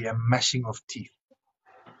 There will be a gnashing of teeth.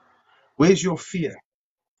 Where's your fear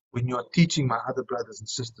when you are teaching my other brothers and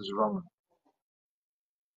sisters wrongly?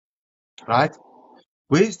 Right?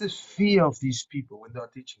 Where's this fear of these people when they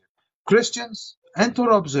are teaching it? Christians and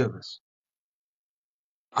Torah observers.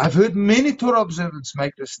 I've heard many Torah observers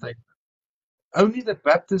make this statement. Only the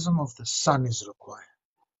baptism of the Son is required.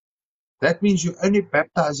 That means you're only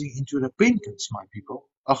baptizing into repentance, my people,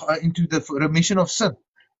 into the remission of sin.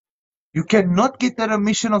 You cannot get the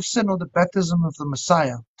remission of sin or the baptism of the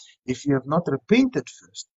Messiah if you have not repented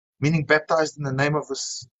first, meaning baptized in the name of the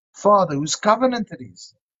Father, whose covenant it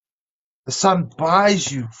is. The Son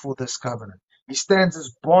buys you for this covenant. He stands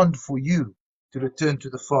as bond for you to return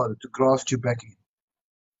to the Father, to graft you back in.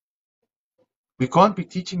 We can't be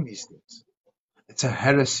teaching these things. It's a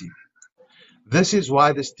heresy. This is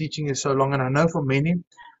why this teaching is so long. And I know for many,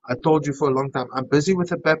 I told you for a long time, I'm busy with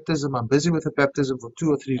the baptism. I'm busy with the baptism for 2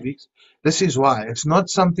 or 3 weeks. This is why. It's not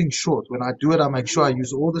something short. When I do it, I make sure I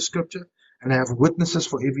use all the scripture and I have witnesses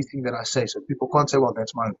for everything that I say. So people can't say, well,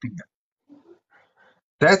 that's my opinion.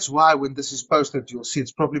 That's why when this is posted, you'll see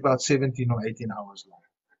it's probably about 17 or 18 hours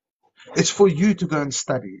long. It's for you to go and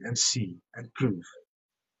study and see and prove.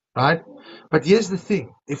 Right? But here's the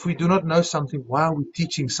thing. If we do not know something, why are we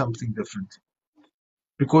teaching something different?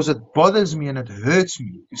 Because it bothers me and it hurts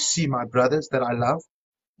me to see my brothers that I love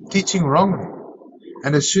teaching wrongly.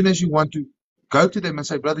 And as soon as you want to go to them and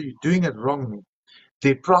say, brother, you're doing it wrongly,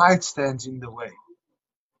 their pride stands in the way.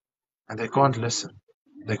 And they can't listen.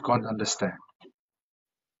 They can't understand.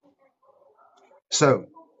 So,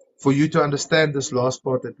 for you to understand this last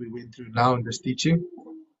part that we went through now in this teaching,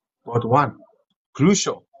 part 1,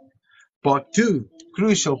 crucial. Part 2,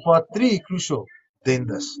 crucial. Part 3, crucial. Then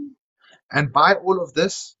this. And by all of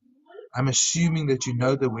this, I'm assuming that you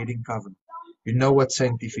know the wedding covenant. You know what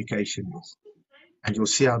sanctification is. And you'll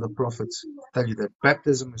see how the prophets tell you that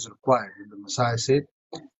baptism is required. And the Messiah said,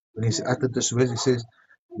 when he uttered this word, he says,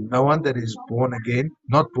 no one that is born again,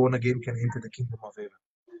 not born again, can enter the kingdom of heaven.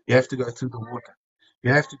 You have to go through the water.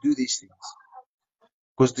 You have to do these things.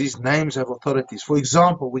 Because these names have authorities. For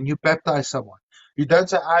example, when you baptize someone, you don't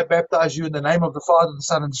say, I baptize you in the name of the Father, the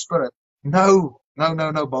Son, and the Spirit. No,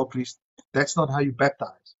 Baal priest. That's not how you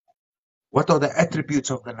baptize. What are the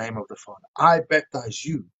attributes of the name of the Father? I baptize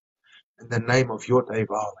you in the name of Yahweh,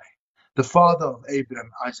 the Father of Abraham,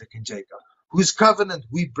 Isaac, and Jacob, whose covenant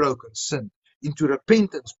we broke and sinned, into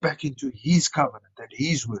repentance, back into his covenant and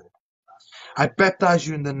his word. I baptize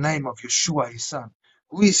you in the name of Yeshua, his Son,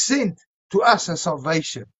 who is sent to us as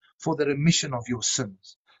salvation for the remission of your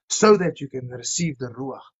sins, so that you can receive the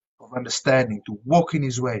Ruach of understanding, to walk in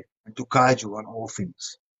his way, and to guide you on all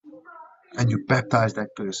things. And you baptize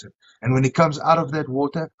that person. And when he comes out of that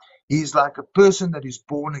water, he is like a person that is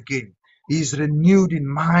born again. He is renewed in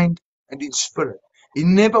mind and in spirit. He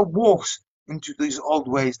never walks into these old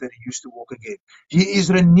ways that he used to walk again. He is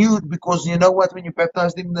renewed because you know what? When you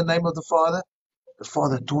baptized him in the name of the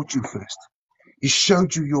Father taught you first. He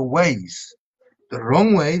showed you your ways, the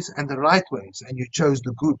wrong ways and the right ways, and you chose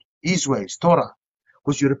the good, his ways, Torah,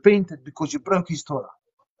 because you repented because you broke his Torah.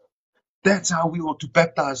 That's how we ought to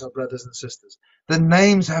baptize our brothers and sisters. The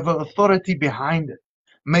names have an authority behind it.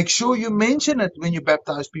 Make sure you mention it when you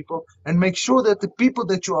baptize people, and make sure that the people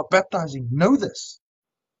that you are baptizing know this.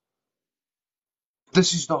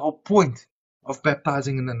 This is the whole point of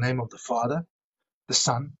baptizing in the name of the Father, the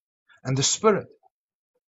Son, and the Spirit.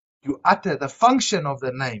 You utter the function of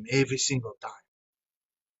the name every single time.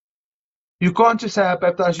 You can't just say, I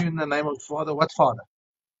baptize you in the name of the Father. What Father?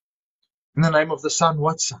 In the name of the Son,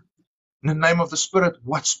 what Son? In the name of the Spirit,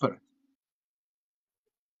 what Spirit?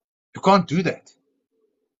 You can't do that.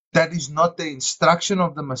 That is not the instruction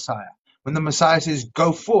of the Messiah. When the Messiah says,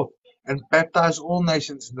 go forth and baptize all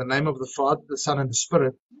nations in the name of the Father, the Son, and the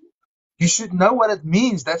Spirit, you should know what it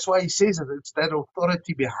means. That's why he says it. It's that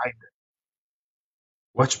authority behind it.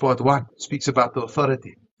 Watch part 1. It speaks about the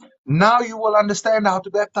authority. Now you will understand how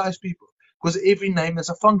to baptize people, because every name has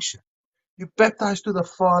a function. You baptize to the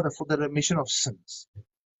Father for the remission of sins.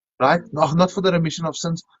 Right? No, not for the remission of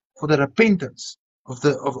sins, for the repentance of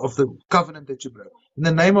the covenant that you broke. In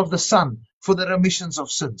the name of the Son, for the remissions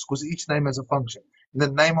of sins, because each name has a function. In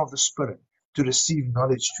the name of the Spirit, to receive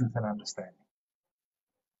knowledge, truth, and understanding.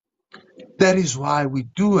 That is why we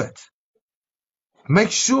do it.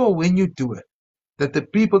 Make sure when you do it, that the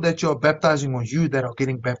people that you are baptizing or you that are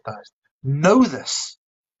getting baptized know this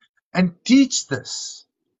and teach this.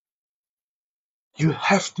 You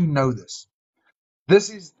have to know this.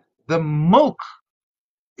 This is the milk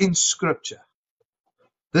in Scripture.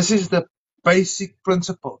 This is the basic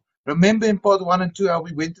principle. Remember in part 1 and 2 how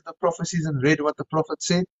we went to the prophecies and read what the prophet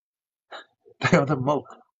said? They are the milk.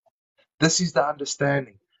 This is the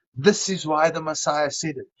understanding. This is why the Messiah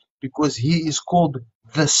said it, because he is called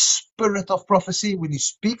the Spirit of prophecy. When he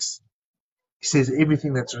speaks, he says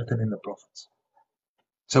everything that's written in the prophets.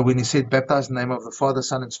 So when he said, baptize in the name of the Father,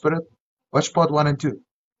 Son, and Spirit, watch part 1 and 2.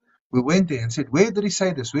 We went there and said, where did he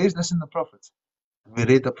say this? Where is this in the prophets? We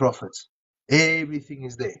read the prophets. Everything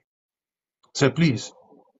is there. So please,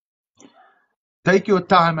 take your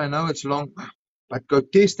time. I know it's long, but go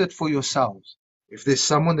test it for yourselves. If there's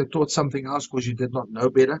someone that taught something else because you did not know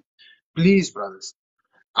better, please, brothers,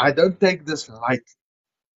 I don't take this lightly.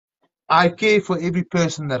 I care for every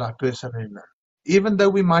person that I personally know. Even though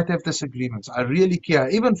we might have disagreements, I really care.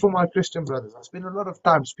 Even for my Christian brothers, I spend a lot of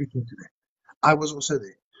time speaking to them. I was also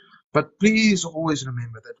there. But please always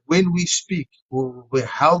remember that when we speak, we're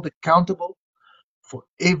held accountable for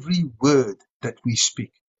every word that we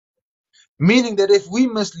speak. Meaning that if we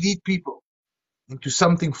mislead people into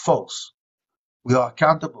something false, we are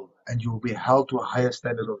accountable and you will be held to a higher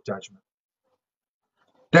standard of judgment.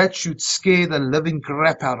 That should scare the living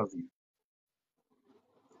crap out of you.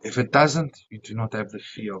 If it doesn't, you do not have the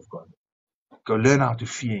fear of God. Go learn how to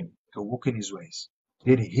fear Him. Go walk in His ways.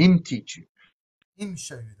 Let Him teach you. Him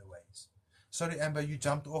show you the ways. Sorry, Amber, you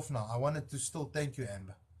jumped off now. I wanted to still thank you,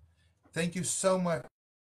 Amber. Thank you so much.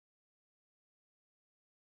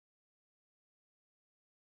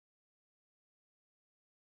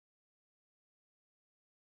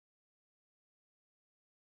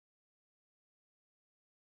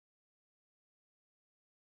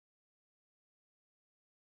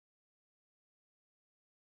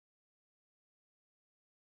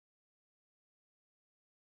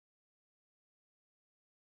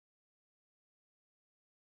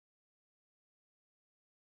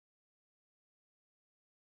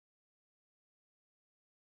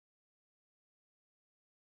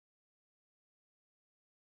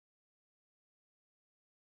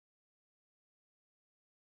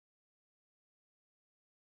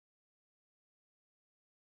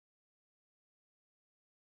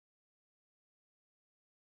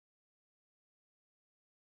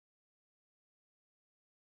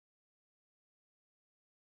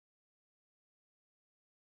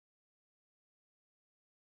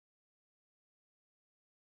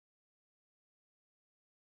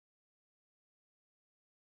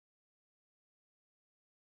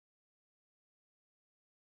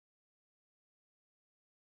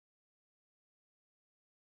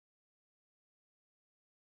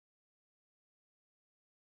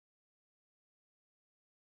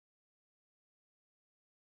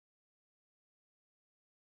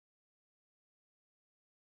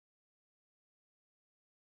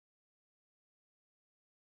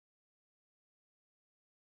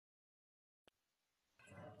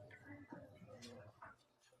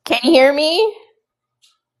 Can you hear me?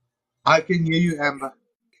 I can hear you, Amber.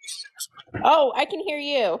 Oh, I can hear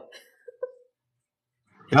you.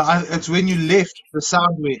 Yeah, it's when you left, the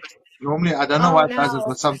sound went. Normally, I don't know why Oh it does it, no.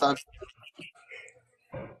 but sometimes,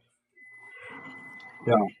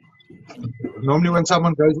 yeah. Normally, when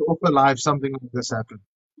someone goes off a live, something like this happens.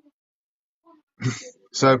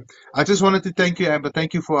 So, I just wanted to thank you, Amber.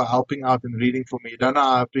 Thank you for helping out and reading for me. Don't know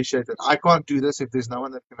how I appreciate it. I can't do this if there's no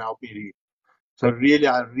one that can help me read. So, really,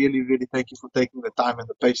 I really, really thank you for taking the time and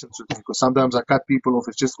the patience with me, because sometimes I cut people off.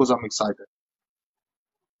 It's just because I'm excited.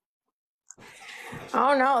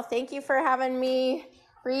 Oh no, thank you for having me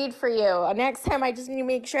read for you. Next time I just need to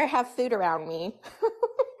make sure I have food around me.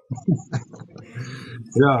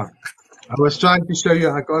 Yeah. I was trying to show you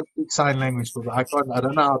I can't speak sign language, but I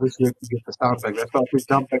don't know how this works to get the sound back. That's why I have to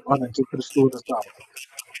jump back on and just restore the sound.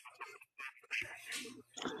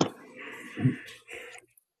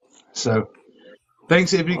 So,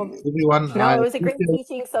 thanks everyone. No, I it was a great appreciate.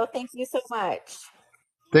 teaching, so thank you so much.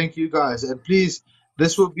 Thank you guys, and please,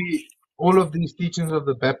 this will be all of these teachings of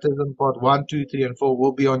the baptism, part 1, 2, 3, and 4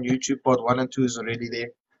 will be on YouTube. Part 1 and 2 is already there.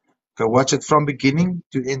 Go watch it from beginning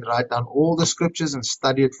to end. Write down all the scriptures and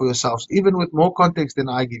study it for yourselves, even with more context than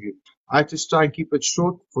I give you. I just try and keep it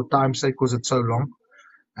short for time's sake because it's so long.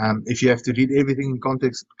 If you have to read everything in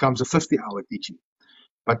context, it becomes a 50-hour teaching.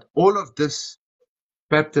 But all of this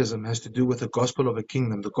baptism has to do with the gospel of the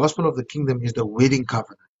kingdom. The gospel of the kingdom is the wedding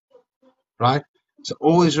covenant, right? So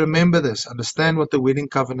always remember this. Understand what the wedding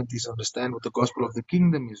covenant is. Understand what the gospel of the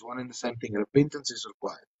kingdom is. One and the same thing. Repentance is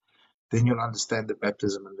required. Then you'll understand the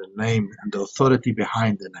baptism and the name and the authority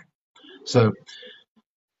behind the name. So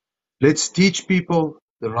let's teach people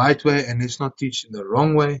the right way and let's not teach in the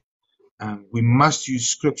wrong way. We must use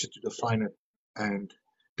scripture to define it. And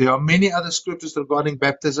there are many other scriptures regarding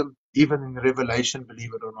baptism, even in Revelation,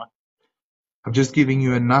 believe it or not. I'm just giving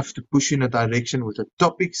you enough to push you in a direction with the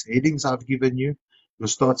topics, headings I've given you. You'll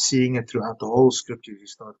start seeing it throughout the whole scripture. You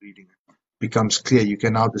start reading it. It becomes clear. You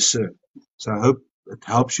can now discern. So I hope it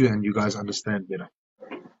helps you and you guys understand better.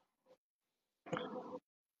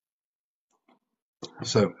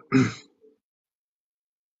 So,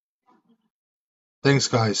 thanks,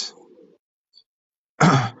 guys.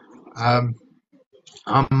 I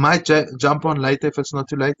might jump on later if it's not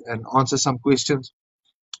too late and answer some questions.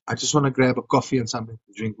 I just want to grab a coffee and something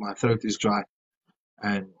to drink. My throat is dry.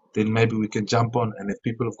 And then maybe we can jump on. And if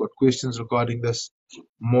people have got questions regarding this,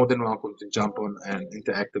 more than welcome to jump on and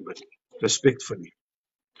interact a bit respectfully.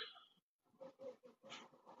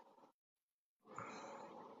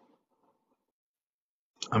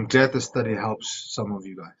 I'm glad the study helps some of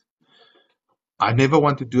you guys. I never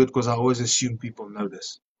want to do it because I always assume people know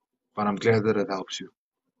this. But I'm glad that it helps you.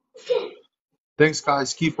 Thanks,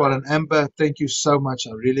 guys. Keep on. And Amber, thank you so much.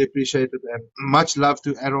 I really appreciate it. And much love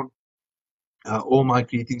to Aaron. All my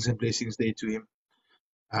greetings and blessings there to him.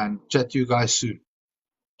 And chat to you guys soon.